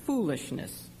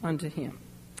 Foolishness unto him.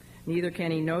 Neither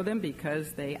can he know them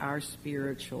because they are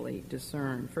spiritually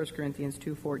discerned. 1 Corinthians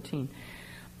 2:14.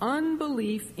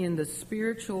 Unbelief in the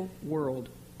spiritual world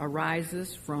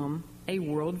arises from a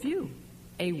worldview,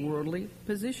 a worldly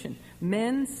position.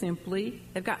 Men simply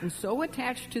have gotten so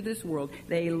attached to this world.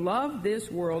 They love this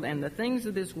world and the things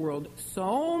of this world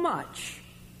so much.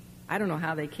 I don't know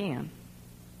how they can,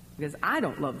 because I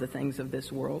don't love the things of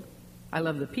this world. I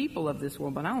love the people of this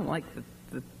world, but I don't like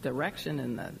the direction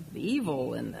and the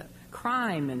evil and the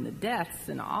crime and the deaths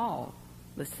and all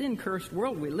the sin-cursed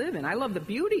world we live in. I love the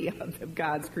beauty of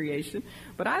God's creation,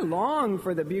 but I long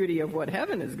for the beauty of what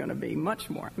heaven is going to be much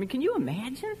more. I mean, can you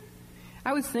imagine?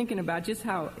 I was thinking about just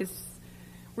how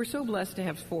we're so blessed to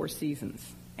have 4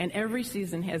 seasons, and every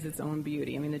season has its own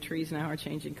beauty. I mean, the trees now are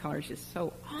changing colors. It's just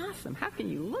so awesome. How can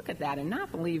you look at that and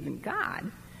not believe in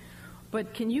God?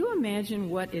 But can you imagine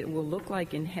what it will look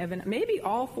like in heaven? Maybe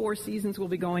all 4 seasons will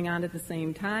be going on at the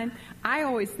same time. I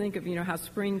always think of, how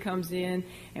spring comes in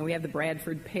and we have the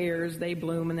Bradford pears, they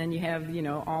bloom, and then you have,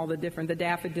 all the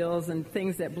daffodils and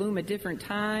things that bloom at different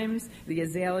times, the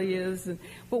azaleas.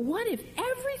 But what if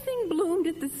everything bloomed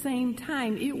at the same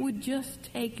time? It would just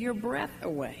take your breath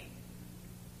away.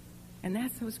 And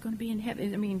that's what's going to be in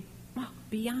heaven. I mean,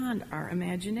 beyond our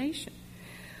imagination.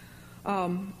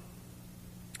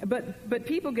 But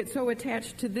people get so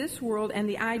attached to this world and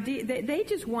the idea, they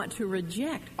just want to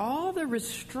reject all the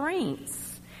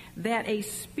restraints that a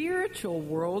spiritual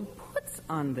world puts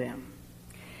on them.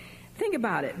 Think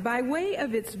about it. By way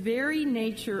of its very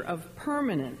nature of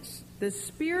permanence, the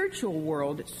spiritual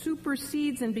world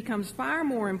supersedes and becomes far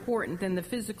more important than the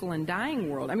physical and dying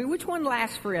world. I mean, which one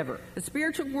lasts forever? The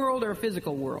spiritual world or a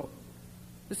physical world?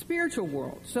 The spiritual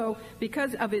world. So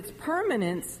because of its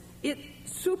permanence, it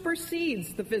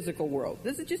supersedes the physical world.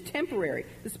 This is just temporary.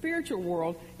 The spiritual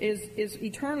world is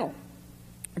eternal.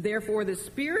 Therefore, the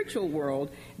spiritual world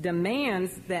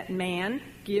demands that man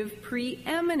give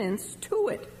preeminence to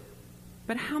it.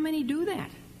 But how many do that?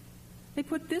 They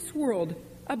put this world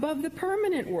above the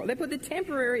permanent world. They put the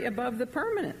temporary above the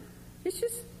permanent. It's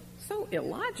just so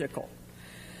illogical.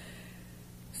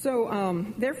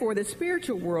 So, therefore, the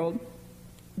spiritual world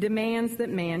demands that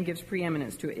man gives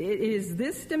preeminence to it. It is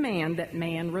this demand that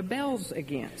man rebels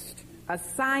against. A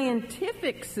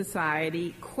scientific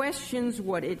society questions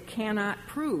what it cannot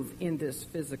prove in this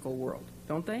physical world,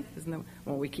 don't they? Isn't that,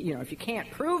 well, if you can't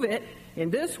prove it in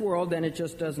this world, then it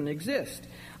just doesn't exist.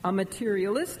 A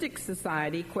materialistic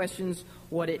society questions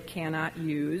what it cannot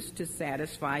use to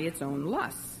satisfy its own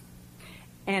lusts.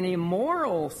 An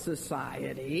immoral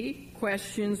society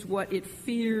questions what it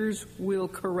fears will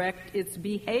correct its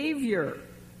behavior.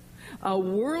 A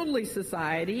worldly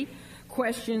society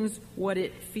questions what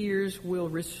it fears will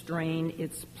restrain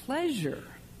its pleasure.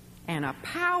 And a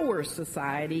power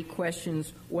society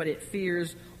questions what it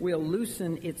fears will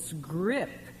loosen its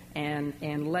grip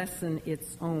and lessen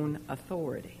its own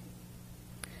authority.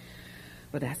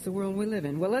 But that's the world we live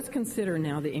in. Well, let's consider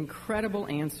now the incredible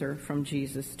answer from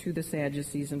Jesus to the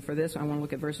Sadducees. And for this, I want to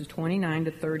look at verses 29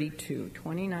 to 32.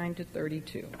 29 to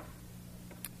 32.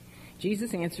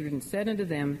 Jesus answered and said unto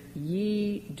them,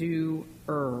 Ye do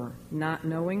err, not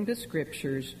knowing the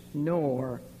Scriptures,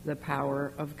 nor the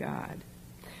power of God.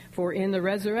 For in the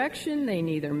resurrection they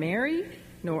neither marry,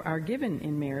 nor are given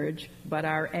in marriage, but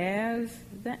are as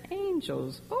the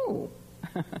angels. Oh,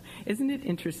 isn't it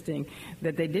interesting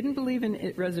that they didn't believe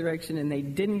in resurrection and they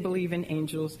didn't believe in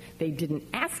angels? They didn't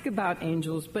ask about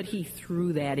angels, but he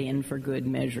threw that in for good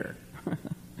measure.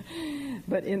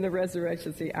 But in the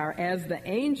resurrection, are as the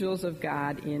angels of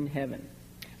God in heaven.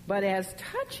 But as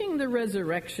touching the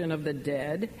resurrection of the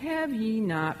dead, have ye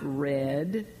not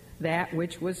read that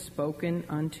which was spoken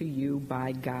unto you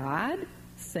by God,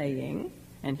 saying,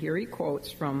 and here he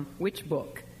quotes from which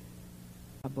book?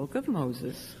 A book of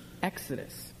Moses,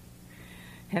 Exodus.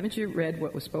 Haven't you read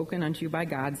what was spoken unto you by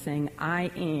God, saying,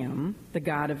 I am the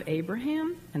God of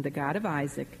Abraham and the God of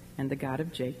Isaac and the God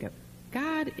of Jacob.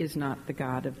 God is not the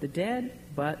God of the dead,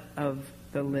 but of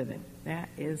the living. That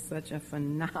is such a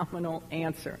phenomenal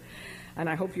answer. And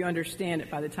I hope you understand it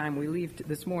by the time we leave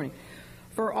this morning.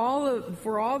 For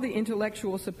all the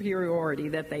intellectual superiority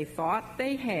that they thought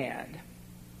they had,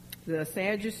 the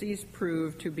Sadducees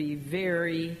proved to be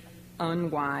very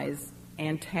unwise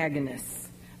antagonists,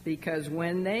 because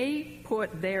when they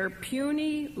put their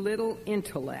puny little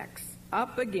intellects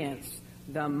up against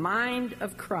the mind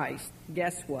of Christ,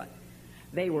 guess what?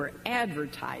 They were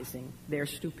advertising their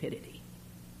stupidity.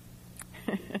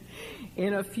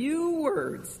 In a few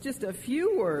words, just a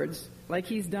few words, like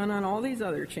he's done on all these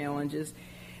other challenges,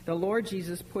 the Lord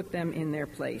Jesus put them in their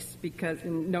place.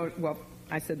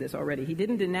 I said this already. He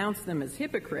didn't denounce them as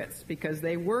hypocrites because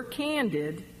they were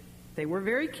candid. They were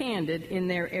very candid in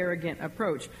their arrogant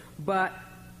approach. But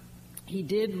he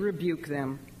did rebuke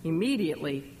them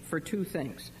immediately for 2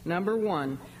 things. Number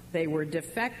 1, they were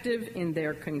defective in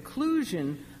their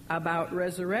conclusion about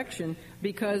resurrection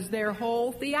because their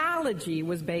whole theology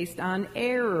was based on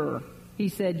error. He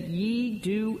said, ye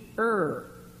do err.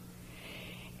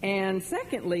 And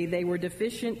secondly, they were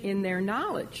deficient in their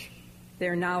knowledge.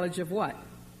 Their knowledge of what?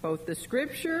 Both the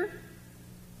Scripture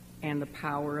and the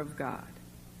power of God.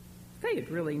 they had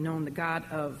really known the God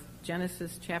of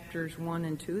Genesis chapters 1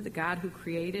 and 2, the God who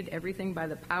created everything by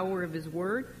the power of his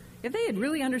word, if they had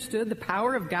really understood the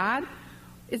power of God,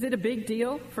 is it a big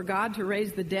deal for God to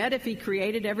raise the dead if he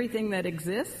created everything that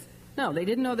exists? No, they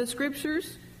didn't know the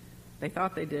scriptures. They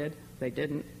thought they did. They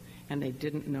didn't. And they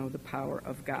didn't know the power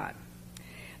of God.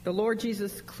 The Lord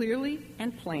Jesus clearly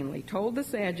and plainly told the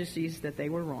Sadducees that they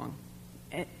were wrong.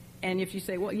 And if you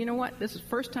say, well, you know what? This is the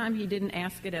first time he didn't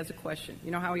ask it as a question.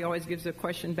 You know how he always gives a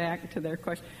question back to their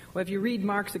question? Well, if you read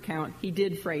Mark's account, he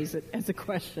did phrase it as a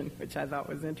question, which I thought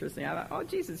was interesting. I thought, oh,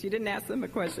 Jesus, you didn't ask them a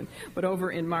question. But over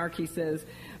in Mark, he says,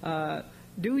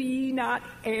 do ye not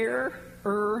err?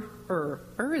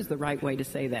 Is the right way to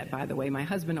say that, by the way. My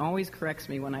husband always corrects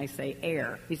me when I say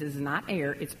err. He says, not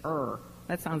err, it's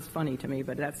That sounds funny to me,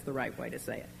 but that's the right way to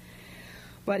say it.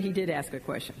 But he did ask a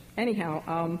question.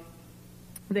 Anyhow,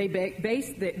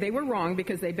 they were wrong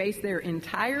because they based their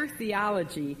entire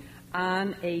theology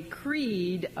on a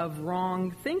creed of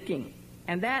wrong thinking.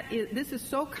 And this is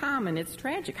so common, it's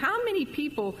tragic. How many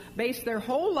people base their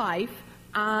whole life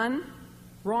on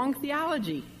wrong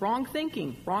theology, wrong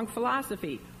thinking, wrong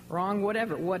philosophy, wrong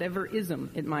whatever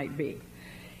ism it might be?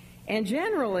 And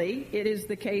generally, it is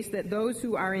the case that those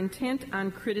who are intent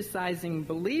on criticizing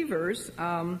believers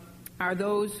are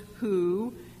those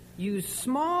who use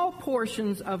small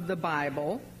portions of the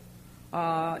Bible,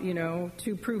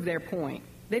 to prove their point.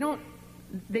 They don't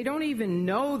even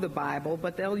know the Bible,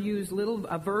 but they'll use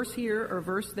a verse here or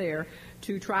verse there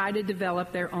to try to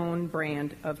develop their own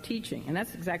brand of teaching. And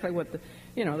that's exactly what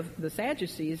the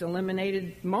Sadducees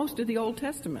eliminated most of the Old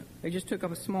Testament. They just took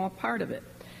up a small part of it.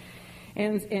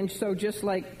 And so just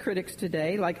like critics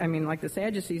today, like the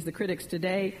Sadducees, the critics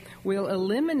today will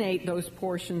eliminate those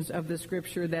portions of the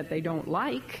Scripture that they don't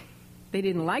like. They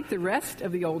didn't like the rest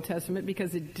of the Old Testament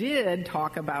because it did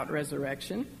talk about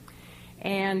resurrection.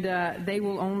 And they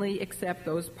will only accept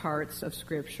those parts of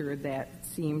Scripture that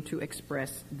seem to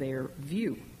express their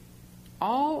view.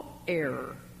 All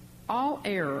error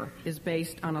is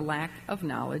based on a lack of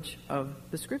knowledge of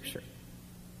the Scripture.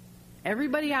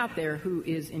 Everybody out there who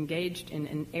is engaged in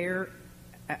an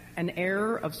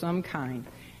error of some kind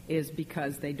is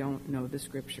because they don't know the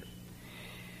Scripture.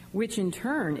 Which in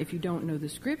turn, if you don't know the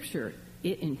Scripture,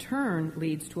 it in turn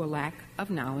leads to a lack of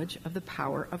knowledge of the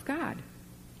power of God.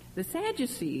 The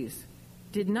Sadducees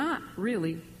did not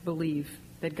really believe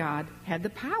that God had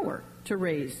the power to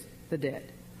raise the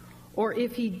dead. Or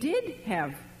if he did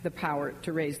have the power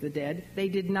to raise the dead, they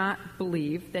did not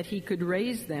believe that he could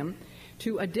raise them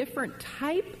to a different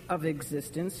type of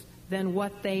existence than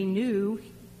what they knew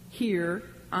here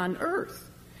on earth.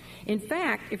 In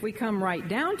fact, if we come right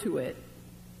down to it,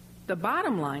 the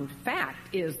bottom line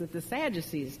fact is that the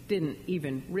Sadducees didn't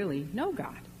even really know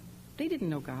God. They didn't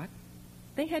know God.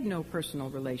 They had no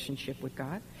personal relationship with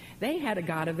God. They had a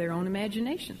God of their own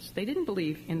imaginations. They didn't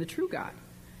believe in the true God.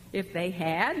 If they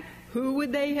had, who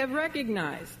would they have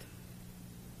recognized?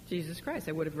 Jesus Christ.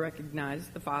 They would have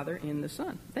recognized the Father in the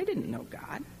Son. They didn't know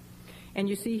God. And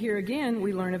you see here again,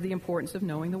 we learn of the importance of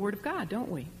knowing the Word of God,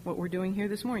 don't we? What we're doing here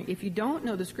this morning. If you don't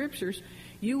know the Scriptures,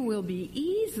 you will be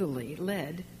easily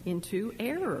led into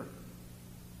error.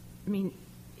 I mean,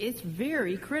 it's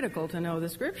very critical to know the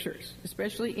Scriptures,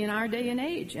 especially in our day and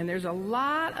age. And there's a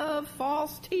lot of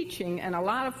false teaching and a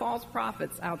lot of false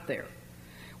prophets out there.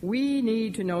 We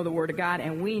need to know the Word of God,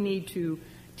 and we need to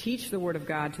teach the Word of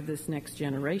God to this next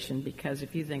generation, because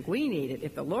if you think we need it,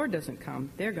 if the Lord doesn't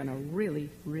come, they're going to really,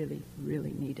 really,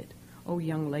 really need it. Oh,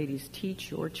 young ladies,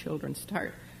 teach your children.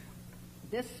 Start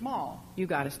this small. You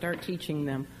got to start teaching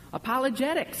them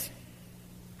apologetics,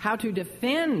 how to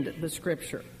defend the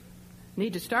Scripture.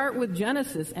 Need to start with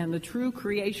Genesis and the true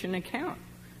creation account.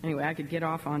 Anyway, I could get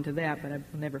off onto that, but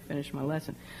I've never finished my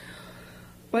lesson.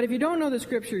 But if you don't know the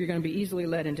Scripture, you're going to be easily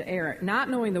led into error. Not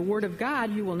knowing the Word of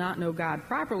God, you will not know God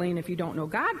properly. And if you don't know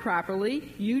God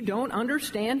properly, you don't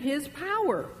understand His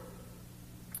power.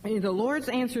 And the Lord's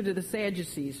answer to the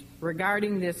Sadducees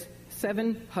regarding this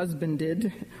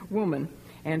seven-husbanded woman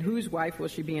and whose wife will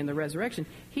she be in the resurrection,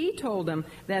 He told them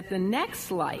that the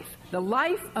next life, the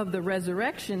life of the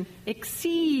resurrection,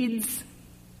 exceeds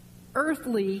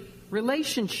earthly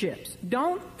relationships.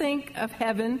 Don't think of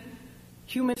heaven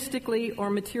humanistically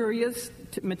or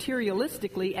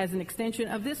materialistically as an extension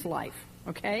of this life,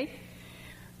 okay?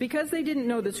 Because they didn't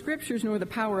know the Scriptures nor the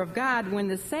power of God, when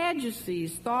the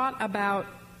Sadducees thought about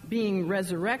being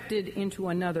resurrected into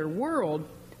another world,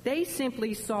 they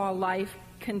simply saw life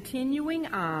continuing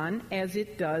on as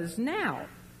it does now.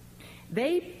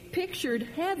 They pictured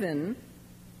heaven.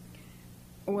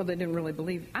 Well, they didn't really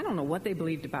believe. I don't know what they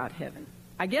believed about heaven.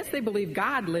 I guess they believed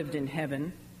God lived in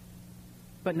heaven.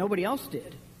 but nobody else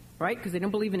did, right? Because they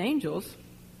didn't believe in angels,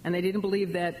 and they didn't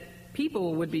believe that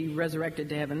people would be resurrected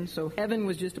to heaven. So heaven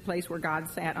was just a place where God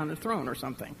sat on a throne or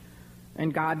something.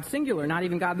 And God singular, not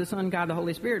even God the Son, God the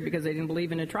Holy Spirit, because they didn't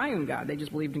believe in a triune God. They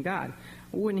just believed in God.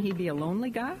 Wouldn't he be a lonely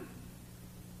God?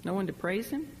 No one to praise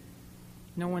him?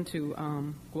 No one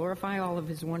to glorify all of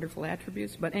his wonderful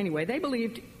attributes? But anyway, they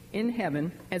believed in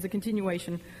heaven as a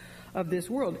continuation of this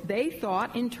world. They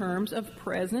thought in terms of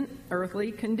present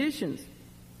earthly conditions.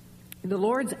 The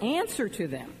Lord's answer to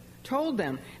them told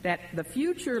them that the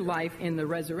future life in the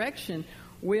resurrection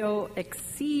will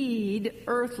exceed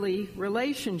earthly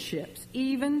relationships,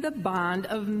 even the bond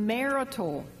of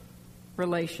marital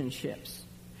relationships.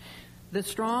 The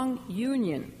strong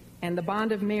union and the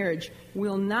bond of marriage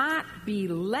will not be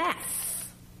less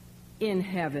in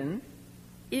heaven.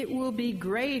 It will be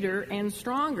greater and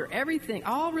stronger. Everything,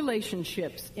 all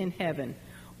relationships in heaven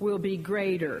will be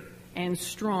greater and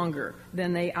stronger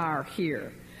than they are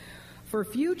here. For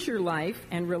future life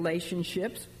and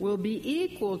relationships will be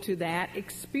equal to that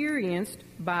experienced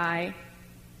by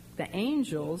the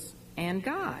angels and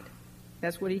God.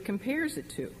 That's what he compares it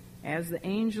to, as the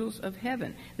angels of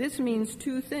heaven. This means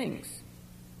two things.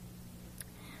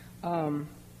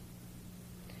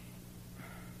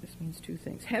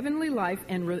 Heavenly life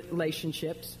and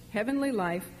relationships, heavenly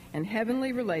life and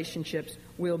heavenly relationships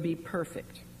will be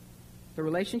perfect. The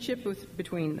relationship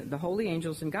between the holy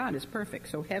angels and God is perfect.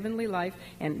 So heavenly life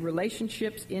and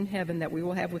relationships in heaven that we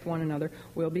will have with one another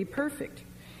will be perfect.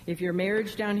 If your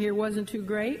marriage down here wasn't too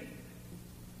great,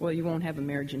 well, you won't have a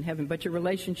marriage in heaven. But your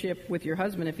relationship with your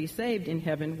husband, if he's saved in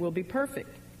heaven, will be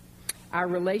perfect. Our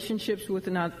relationships with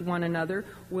one another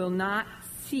will not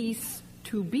cease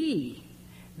to be.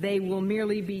 They will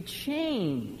merely be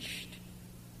changed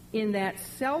in that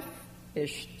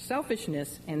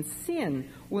selfishness and sin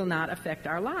will not affect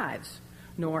our lives,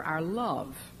 nor our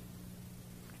love.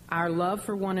 Our love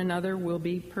for one another will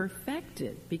be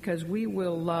perfected because we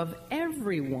will love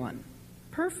everyone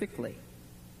perfectly.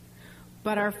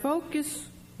 But our focus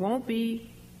won't be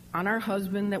on our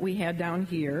husband that we had down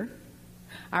here.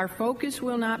 Our focus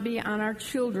will not be on our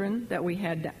children that we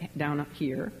had down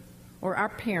here, or our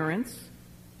parents,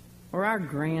 or our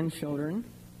grandchildren.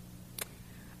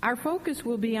 Our focus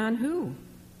will be on who?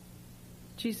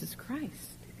 Jesus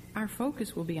Christ. Our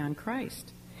focus will be on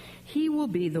Christ. He will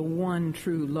be the one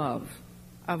true love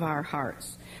of our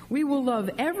hearts. We will love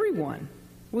everyone.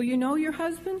 Will you know your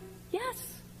husband?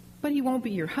 Yes. But he won't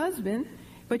be your husband.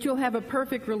 But you'll have a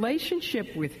perfect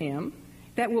relationship with him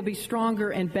that will be stronger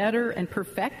and better and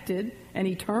perfected and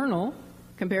eternal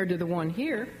compared to the one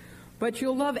here. But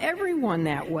you'll love everyone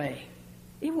that way.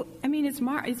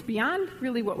 It's beyond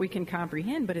really what we can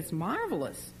comprehend, but it's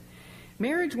marvelous.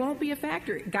 Marriage won't be a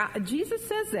factor. Jesus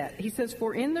says that. He says,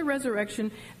 for in the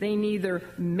resurrection they neither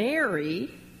marry.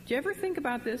 Do you ever think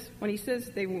about this? When he says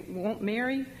they won't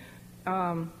marry,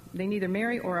 they neither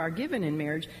marry or are given in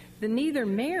marriage. The neither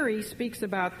marry speaks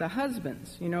about the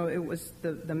husbands. You know, it was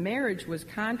the marriage was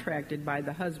contracted by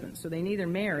the husbands. So they neither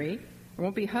marry, there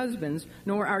won't be husbands,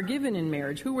 nor are given in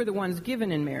marriage. Who were the ones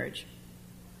given in marriage?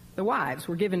 The wives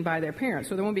were given by their parents.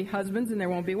 So there won't be husbands and there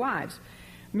won't be wives.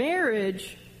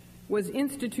 Marriage was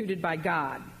instituted by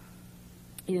God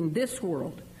in this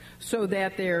world so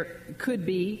that there could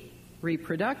be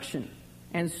reproduction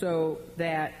and so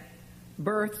that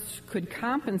births could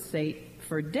compensate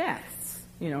for deaths,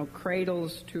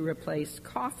 cradles to replace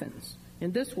coffins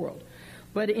in this world.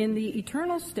 But in the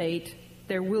eternal state,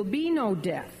 there will be no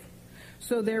death,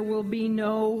 so there will be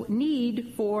no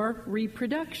need for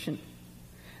reproduction.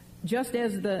 Just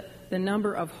as the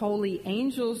number of holy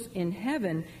angels in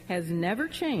heaven has never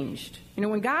changed.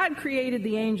 When God created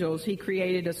the angels, he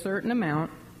created a certain amount,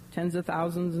 tens of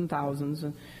thousands and thousands,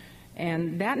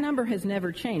 and that number has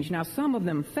never changed. Now, some of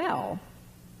them fell,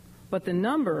 but the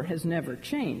number has never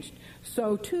changed.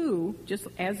 So too, just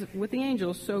as with the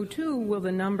angels, so too will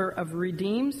the number of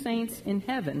redeemed saints in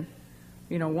heaven.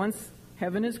 Once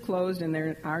heaven is closed and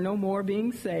there are no more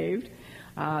being saved,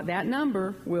 that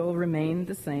number will remain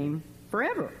the same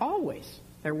forever, always.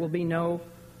 There will be no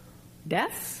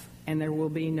deaths and there will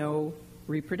be no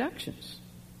reproductions.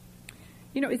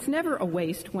 It's never a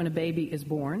waste when a baby is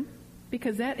born,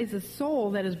 because that is a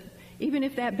soul that is, even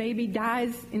if that baby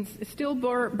dies in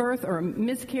stillbirth or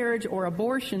miscarriage or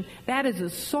abortion, that is a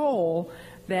soul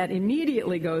that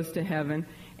immediately goes to heaven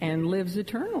and lives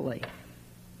eternally.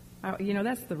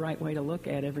 That's the right way to look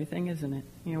at everything, isn't it?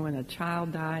 When a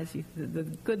child dies, the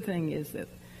good thing is that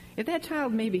if that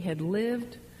child maybe had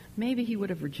lived, maybe he would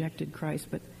have rejected Christ.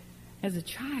 But as a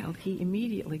child, he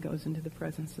immediately goes into the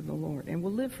presence of the Lord and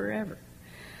will live forever.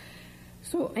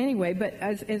 So anyway, but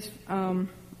as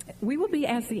we will be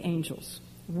as the angels.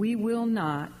 We will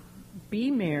not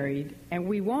be married, and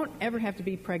we won't ever have to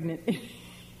be pregnant.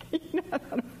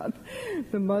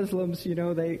 The Muslims,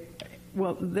 they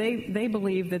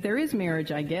believe that there is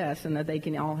marriage, I guess, and that they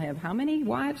can all have. How many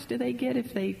wives do they get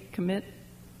if they commit?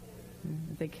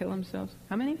 If they kill themselves?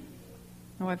 How many?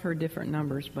 Oh, I've heard different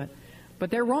numbers, but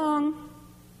they're wrong.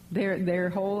 Their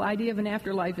whole idea of an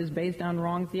afterlife is based on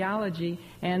wrong theology,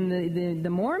 and the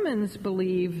Mormons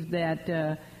believe that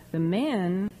the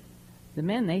men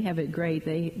they have it great.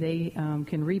 They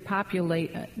can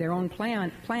repopulate their own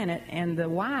planet, and the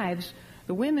wives,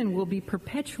 the women, will be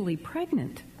perpetually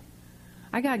pregnant.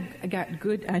 I got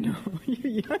good. I know.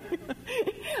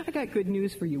 I got good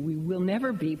news for you. We will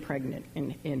never be pregnant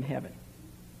in heaven.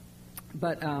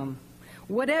 But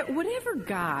whatever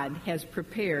God has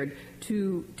prepared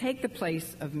to take the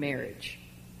place of marriage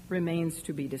remains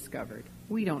to be discovered.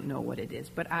 We don't know what it is,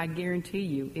 but I guarantee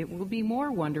you it will be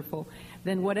more wonderful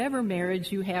than whatever marriage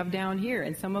you have down here.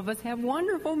 And some of us have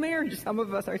wonderful marriages. Some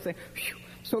of us are saying, "Phew,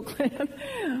 so glad."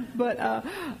 But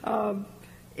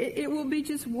it will be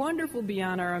just wonderful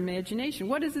beyond our imagination.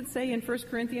 What does it say in 1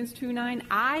 Corinthians 2:9?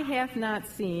 "Eye hath not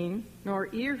seen, nor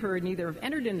ear heard, neither have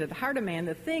entered into the heart of man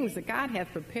the things that God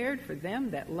hath prepared for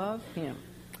them that love him."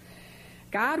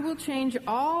 God will change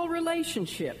all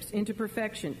relationships into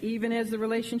perfection, even as the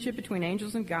relationship between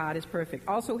angels and God is perfect.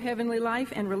 Also, heavenly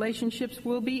life and relationships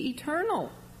will be eternal,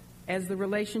 as the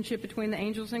relationship between the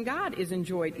angels and God is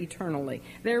enjoyed eternally.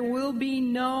 There will be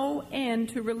no end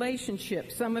to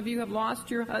relationships. Some of you have lost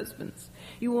your husbands.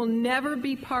 You will never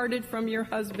be parted from your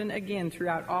husband again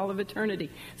throughout all of eternity.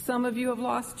 Some of you have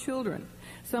lost children.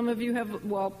 Some of you have,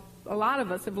 a lot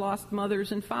of us have lost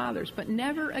mothers and fathers, but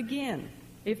never again,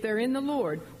 if they're in the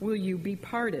Lord, will you be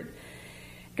parted.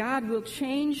 God will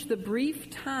change the brief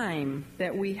time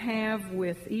that we have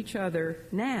with each other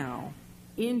now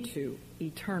into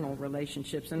eternal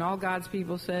relationships. And all God's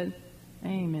people said,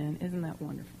 amen. Isn't that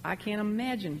wonderful? I can't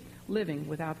imagine living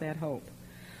without that hope.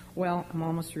 Well, I'm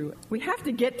almost through. We have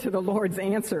to get to the Lord's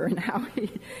answer and how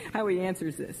he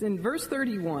answers this. In verse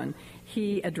 31,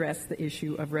 he addressed the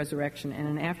issue of resurrection and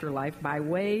an afterlife by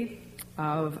way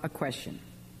of a question.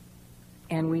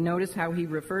 And we notice how he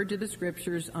referred to the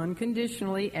Scriptures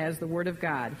unconditionally as the Word of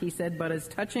God. He said, "But as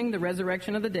touching the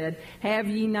resurrection of the dead, have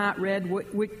ye not read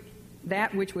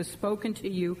that which was spoken to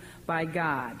you by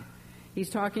God?" He's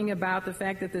talking about the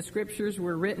fact that the Scriptures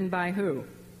were written by who?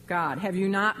 God. Have you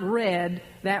not read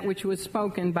that which was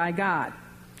spoken by God?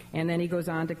 And then he goes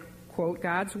on to quote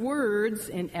God's words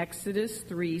in Exodus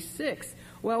 3:6.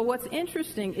 Well, what's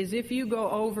interesting is if you go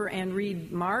over and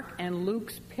read Mark and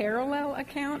Luke's parallel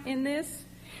account in this,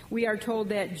 we are told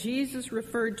that Jesus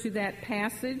referred to that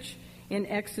passage in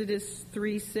Exodus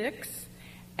 3:6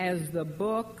 as the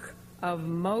book of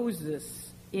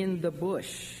Moses in the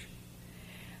bush.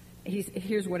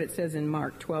 Here's what it says in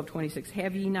Mark 12:26.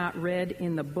 "Have ye not read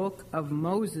in the book of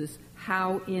Moses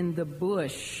how in the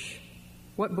bush?"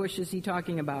 What bush is he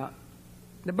talking about?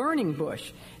 The burning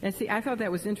bush. And see, I thought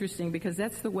that was interesting because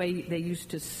that's the way they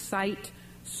used to cite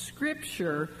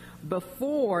Scripture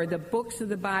before the books of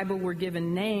the Bible were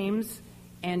given names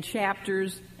and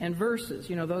chapters and verses.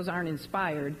 Those aren't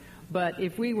inspired. But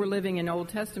if we were living in Old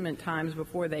Testament times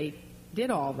before they did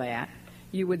all that,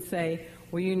 you would say,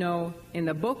 well, in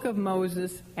the book of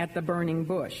Moses at the burning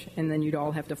bush. And then you'd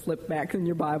all have to flip back in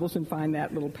your Bibles and find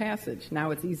that little passage.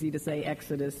 Now it's easy to say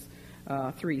Exodus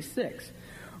 3:6.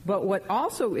 But what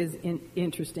also is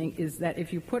interesting is that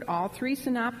if you put all three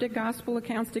synoptic gospel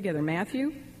accounts together,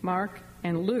 Matthew, Mark,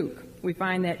 and Luke, we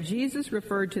find that Jesus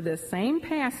referred to the same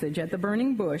passage at the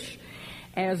burning bush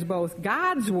as both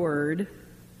God's word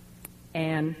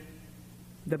and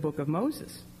the book of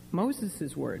Moses,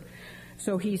 Moses' word.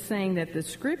 So he's saying that the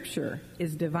Scripture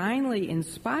is divinely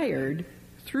inspired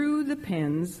through the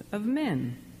pens of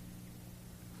men.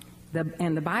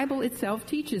 And the Bible itself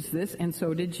teaches this, and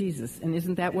so did Jesus. And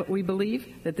isn't that what we believe?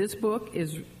 That this book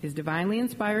is divinely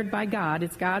inspired by God.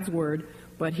 It's God's word,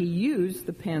 but he used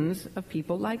the pens of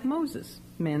people like Moses,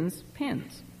 men's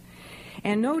pens.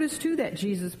 And notice, too, that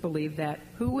Jesus believed that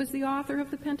who was the author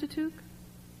of the Pentateuch?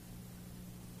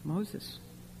 Moses.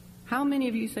 How many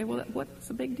of you say, well, what's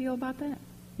the big deal about that?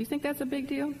 You think that's a big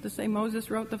deal, to say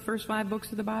Moses wrote the first 5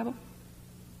 books of the Bible?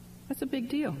 That's a big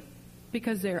deal.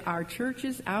 Because there are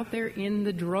churches out there in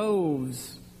the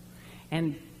droves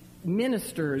and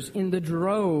ministers in the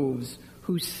droves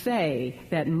who say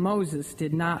that Moses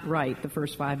did not write the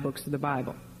first 5 books of the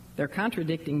Bible. They're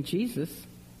contradicting Jesus.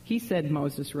 He said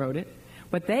Moses wrote it.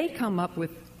 But they come up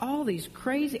with all these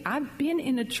crazy, I've been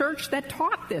in a church that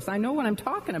taught this. I know what I'm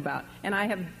talking about. And I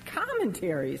have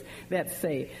commentaries that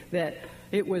say that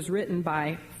it was written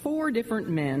by 4 different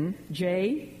men,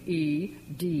 J, E,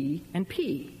 D, and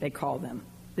P, they call them.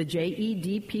 The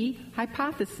JEDP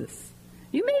hypothesis.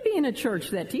 You may be in a church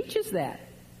that teaches that.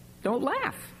 Don't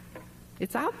laugh.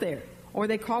 It's out there. Or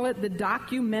they call it the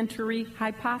documentary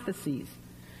hypotheses.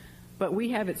 But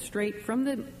we have it straight from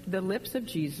the lips of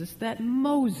Jesus that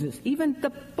Moses, even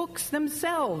the books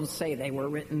themselves say they were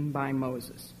written by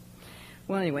Moses.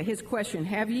 Well, anyway, his question,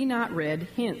 have ye not read,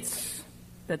 hints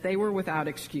that they were without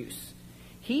excuse.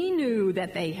 He knew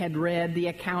that they had read the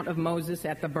account of Moses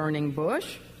at the burning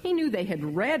bush. He knew they had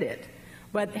read it.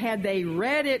 But had they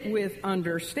read it with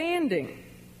understanding,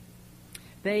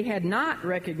 they had not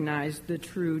recognized the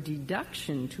true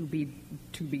deduction to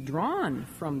be drawn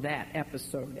from that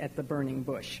episode at the burning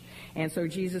bush. And so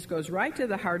Jesus goes right to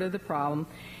the heart of the problem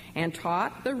and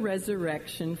taught the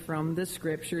resurrection from the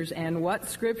Scriptures. And what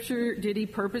Scripture did he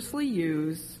purposely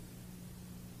use?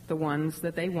 The ones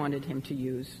that they wanted him to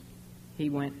use. He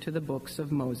went to the books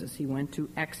of Moses. He went to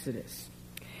Exodus.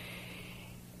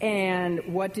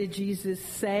 And what did Jesus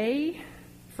say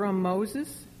from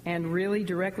Moses and really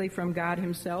directly from God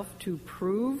himself to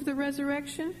prove the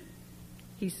resurrection?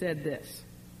 He said this,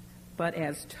 but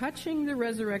as touching the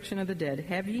resurrection of the dead,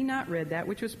 have ye not read that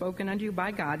which was spoken unto you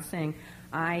by God, saying,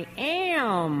 I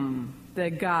am the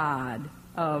God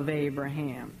of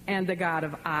Abraham, and the God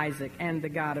of Isaac, and the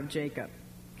God of Jacob.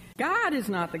 God is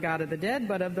not the God of the dead,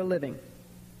 but of the living.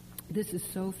 This is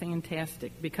so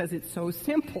fantastic because it's so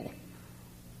simple.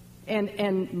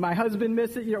 And my husband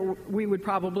missed it. We would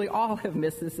probably all have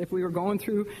missed this if we were going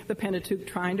through the Pentateuch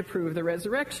trying to prove the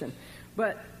resurrection.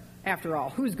 But after all,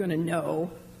 who's going to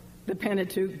know the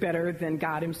Pentateuch better than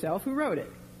God himself who wrote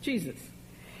it? Jesus.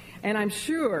 And I'm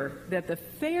sure that the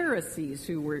Pharisees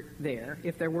who were there,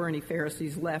 if there were any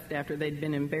Pharisees left after they'd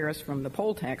been embarrassed from the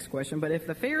poll tax question, but if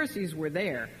the Pharisees were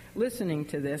there listening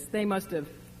to this, they must have,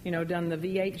 done the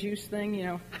V8 juice thing,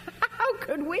 How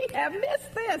could we have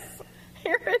missed this?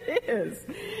 Here it is.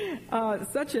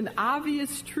 Such an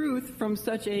obvious truth from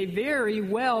such a very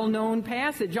well-known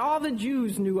passage. All the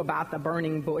Jews knew about the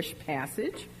burning bush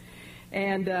passage.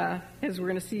 And as we're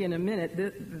going to see in a minute,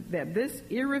 that this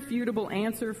irrefutable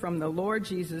answer from the Lord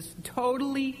Jesus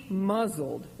totally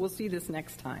muzzled, we'll see this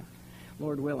next time,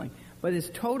 Lord willing, but is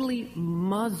totally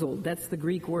muzzled, that's the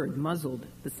Greek word, muzzled,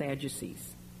 the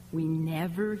Sadducees. We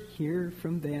never hear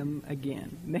from them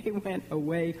again. They went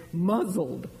away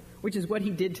muzzled, which is what he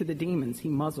did to the demons. He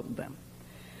muzzled them.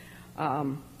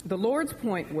 The Lord's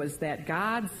point was that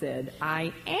God said,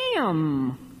 I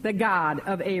am the God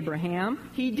of Abraham.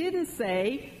 He didn't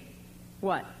say,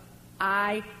 what?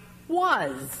 I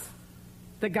was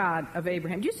the God of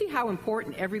Abraham. Do you see how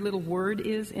important every little word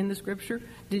is in the Scripture?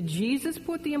 Did Jesus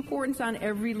put the importance on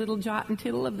every little jot and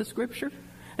tittle of the Scripture?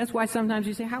 That's why sometimes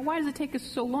you say, why does it take us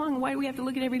so long? Why do we have to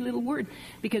look at every little word?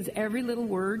 Because every little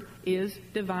word is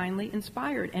divinely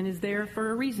inspired and is there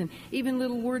for a reason. Even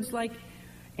little words like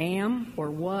am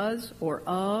or was or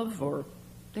of,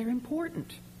 they're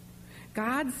important.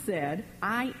 God said,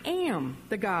 I am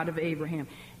the God of Abraham.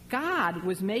 God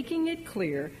was making it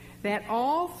clear that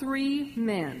all 3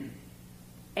 men,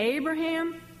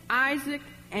 Abraham, Isaac,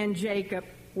 and Jacob,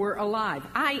 were alive.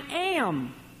 I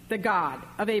am the God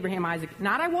of Abraham, Isaac.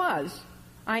 Not I was,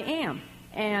 I am.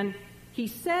 And he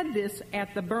said this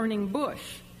at the burning bush.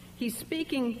 He's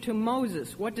speaking to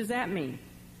Moses. What does that mean?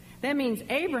 That means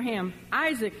Abraham,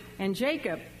 Isaac, and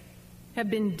Jacob have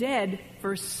been dead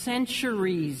for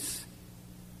centuries.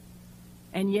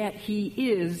 And yet he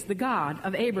is the God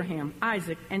of Abraham,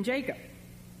 Isaac, and Jacob.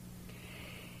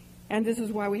 And this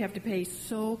is why we have to pay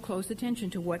so close attention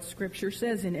to what Scripture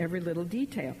says in every little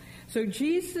detail. So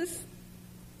Jesus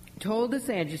told the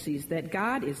Sadducees that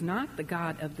God is not the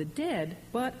God of the dead,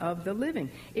 but of the living.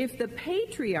 If the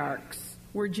patriarchs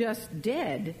were just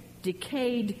dead,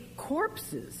 decayed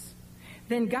corpses,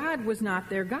 then God was not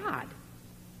their God.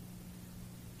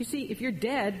 You see, if you're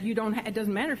dead, it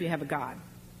doesn't matter if you have a God.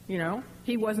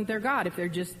 He wasn't their God if they're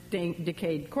just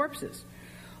decayed corpses.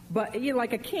 But you're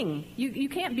like a king. You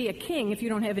can't be a king if you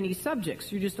don't have any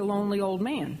subjects. You're just a lonely old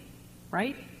man,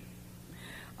 right?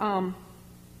 But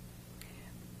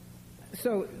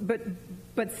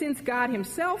since God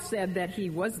himself said that he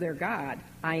was their God,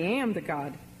 I am the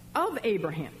God of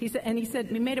Abraham. He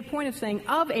made a point of saying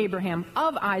of Abraham,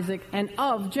 of Isaac, and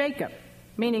of Jacob,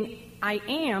 meaning I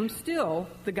am still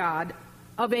the God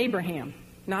of Abraham,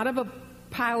 not of a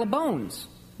pile of bones,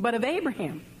 but of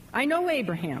Abraham. I know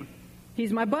Abraham.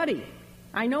 He's my buddy.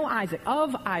 I know Isaac,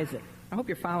 of Isaac. I hope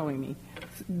you're following me.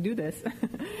 do this.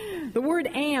 The word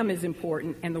am is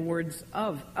important, and the words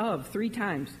of 3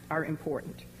 times are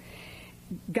important.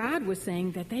 God was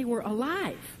saying that they were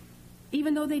alive,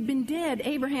 even though they'd been dead.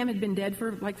 Abraham had been dead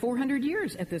for like 400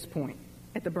 years at this point,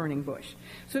 at the burning bush.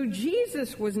 So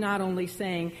Jesus was not only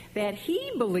saying that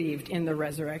he believed in the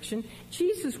resurrection,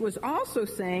 Jesus was also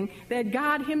saying that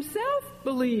God himself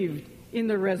believed in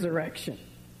the resurrection.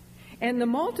 And the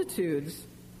multitudes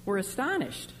were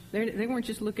astonished. They weren't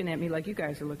just looking at me like you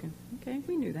guys are looking. Okay,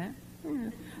 we knew that. Yeah.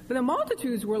 But the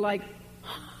multitudes were like,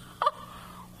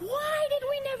 why did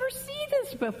we never see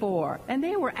this before? And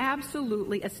they were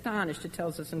absolutely astonished, it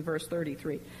tells us in verse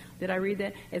 33. Did I read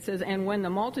that? It says, and when the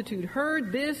multitude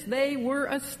heard this, they were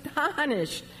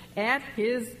astonished at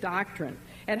his doctrine,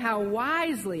 at how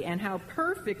wisely and how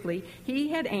perfectly he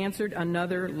had answered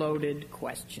another loaded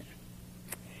question.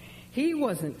 He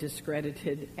wasn't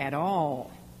discredited at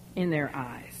all in their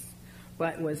eyes,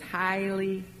 but was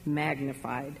highly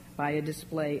magnified by a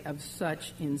display of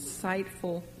such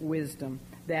insightful wisdom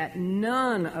that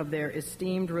none of their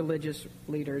esteemed religious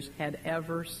leaders had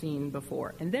ever seen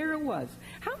before. And there it was.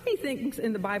 How many things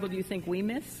in the Bible do you think we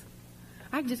miss?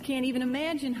 I just can't even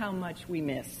imagine how much we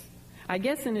miss. I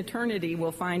guess in eternity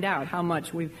we'll find out how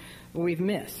much we've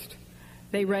missed.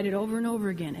 They read it over and over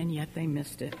again, and yet they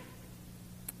missed it.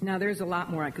 Now, there's a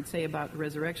lot more I could say about the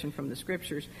resurrection from the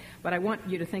Scriptures, but I want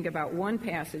you to think about one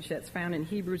passage that's found in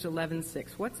Hebrews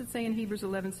 11:6. What's it say in Hebrews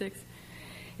 11:6?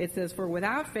 It says, for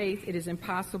without faith it is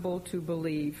impossible to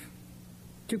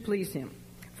please him.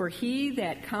 For he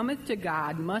that cometh to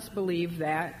God must believe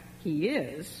that he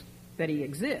is, that he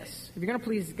exists. If you're going to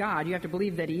please God, you have to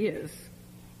believe that he is,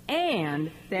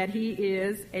 and that he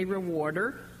is a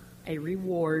rewarder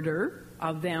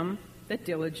of them that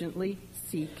diligently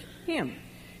seek him.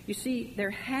 You see,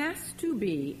 there has to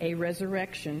be a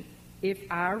resurrection if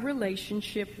our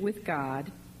relationship with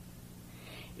God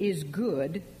is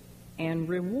good and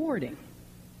rewarding.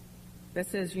 That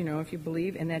says, if you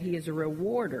believe, and that he is a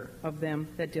rewarder of them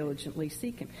that diligently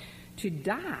seek him. To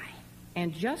die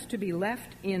and just to be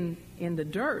left in the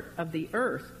dirt of the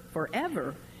earth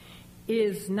forever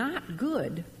is not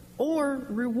good or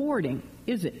rewarding,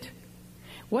 is it?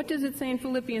 What does it say in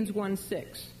Philippians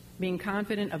 1:6? Being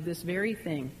confident of this very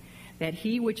thing, that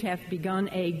he which hath begun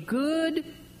a good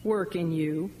work in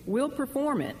you will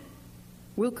perform it,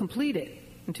 will complete it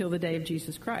until the day of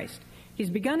Jesus Christ. He's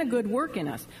begun a good work in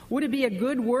us. Would it be a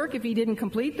good work if he didn't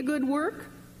complete the good work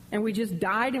and we just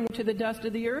died and went to the dust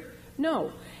of the earth?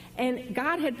 No. And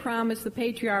God had promised the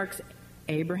patriarchs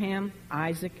Abraham,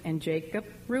 Isaac, and Jacob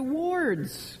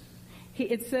rewards.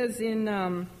 It says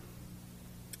in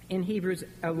Hebrews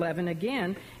 11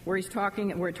 again, where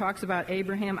it talks about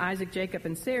Abraham, Isaac, Jacob,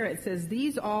 and Sarah, it says,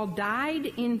 these all died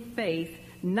in faith,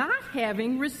 not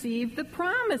having received the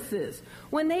promises.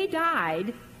 When they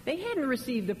died, they hadn't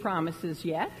received the promises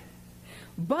yet,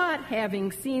 but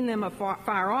having seen them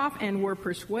afar off and were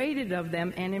persuaded of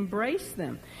them and embraced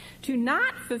them. To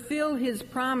not fulfill his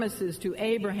promises to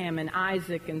Abraham and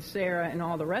Isaac and Sarah and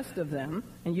all the rest of them,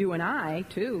 and you and I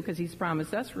too, because he's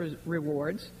promised us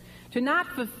rewards, to not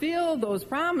fulfill those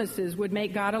promises would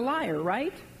make God a liar,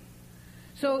 right?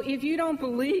 So if you don't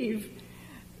believe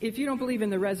in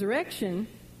the resurrection,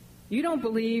 you don't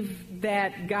believe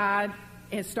that God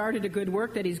has started a good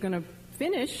work that he's going to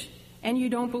finish, and you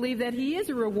don't believe that he is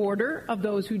a rewarder of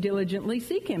those who diligently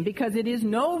seek him, because it is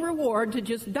no reward to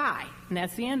just die, and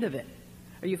that's the end of it.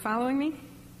 Are you following me?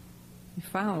 You're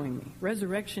following me.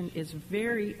 Resurrection is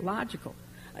very logical.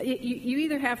 You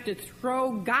either have to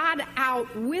throw God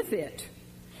out with it.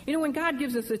 When God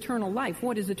gives us eternal life,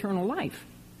 what is eternal life?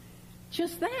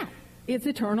 Just that. It's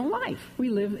eternal life. We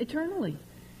live eternally.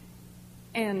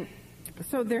 And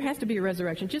so there has to be a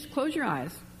resurrection. Just close your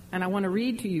eyes, and I want to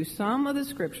read to you some of the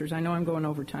scriptures. I know I'm going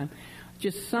over time.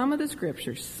 Just some of the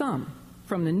scriptures, some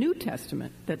from the New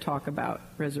Testament that talk about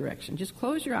resurrection. Just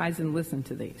close your eyes and listen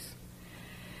to these.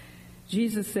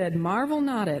 Jesus said, marvel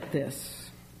not at this,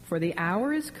 for the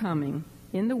hour is coming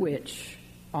in the which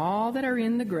all that are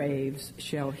in the graves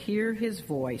shall hear his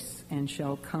voice and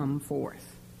shall come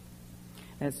forth.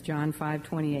 That's John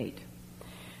 5:28.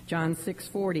 John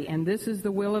 6:40, and this is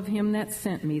the will of him that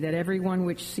sent me, that everyone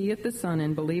which seeth the Son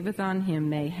and believeth on him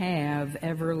may have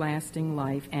everlasting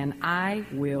life, and I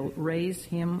will raise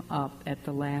him up at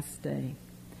the last day.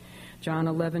 John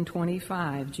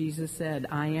 11:25, Jesus said,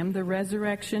 I am the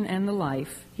resurrection and the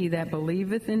life. He that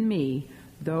believeth in me,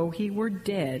 though he were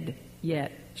dead,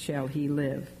 yet shall he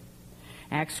live.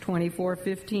 Acts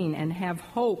 24:15, and have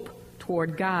hope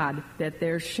toward God that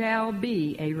there shall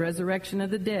be a resurrection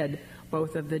of the dead,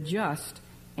 both of the just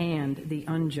and the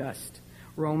unjust.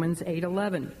 Romans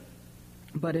 8:11,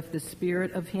 But if the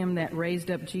Spirit of him that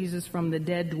raised up Jesus from the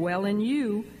dead dwell in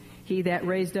you, he that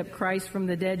raised up Christ from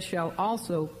the dead shall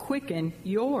also quicken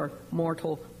your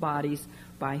mortal bodies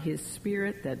by his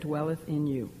Spirit that dwelleth in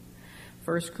you.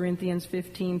 1 Corinthians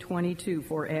 15:22,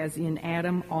 for as in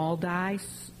Adam all die,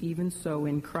 even so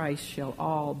in Christ shall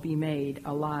all be made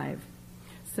alive.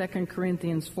 2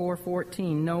 Corinthians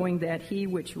 4:14, knowing that he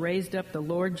which raised up the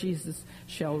Lord Jesus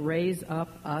shall raise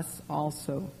up us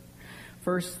also.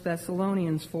 1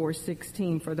 Thessalonians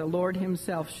 4:16, for the Lord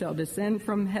himself shall descend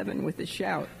from heaven with a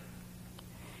shout,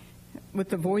 with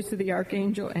the voice of the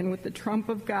archangel, and with the trump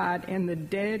of God, and the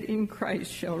dead in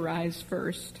Christ shall rise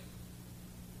first.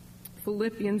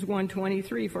 Philippians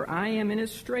 1:23, for I am in a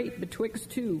strait betwixt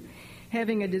two,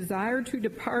 having a desire to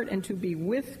depart and to be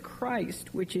with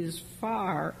Christ, which is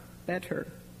far better.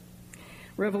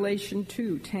 Revelation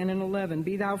 2:10 and 11,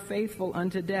 be thou faithful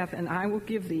unto death, and I will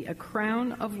give thee a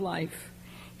crown of life.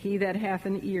 He that hath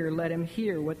an ear, let him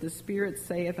hear what the Spirit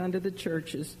saith unto the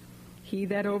churches. He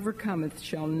that overcometh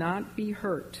shall not be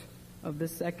hurt of the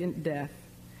second death.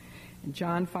 And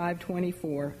John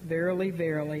 5:24, verily,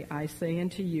 verily, I say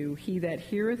unto you, he that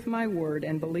heareth my word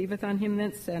and believeth on him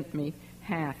that sent me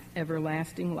hath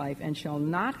everlasting life, and shall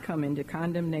not come into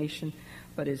condemnation,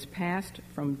 but is passed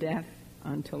from death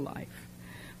unto life.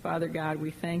 Father God, we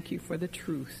thank you for the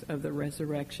truth of the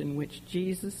resurrection, which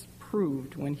Jesus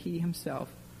proved when he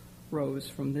himself rose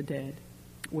from the dead.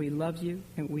 We love you,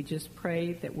 and we just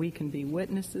pray that we can be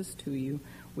witnesses to you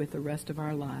with the rest of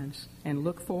our lives, and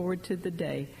look forward to the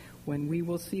day when we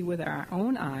will see with our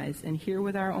own eyes and hear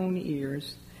with our own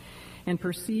ears and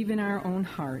perceive in our own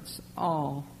hearts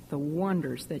all the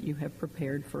wonders that you have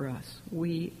prepared for us.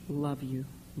 We love you,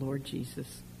 Lord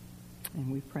Jesus,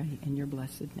 and we pray in your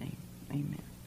blessed name. Amen.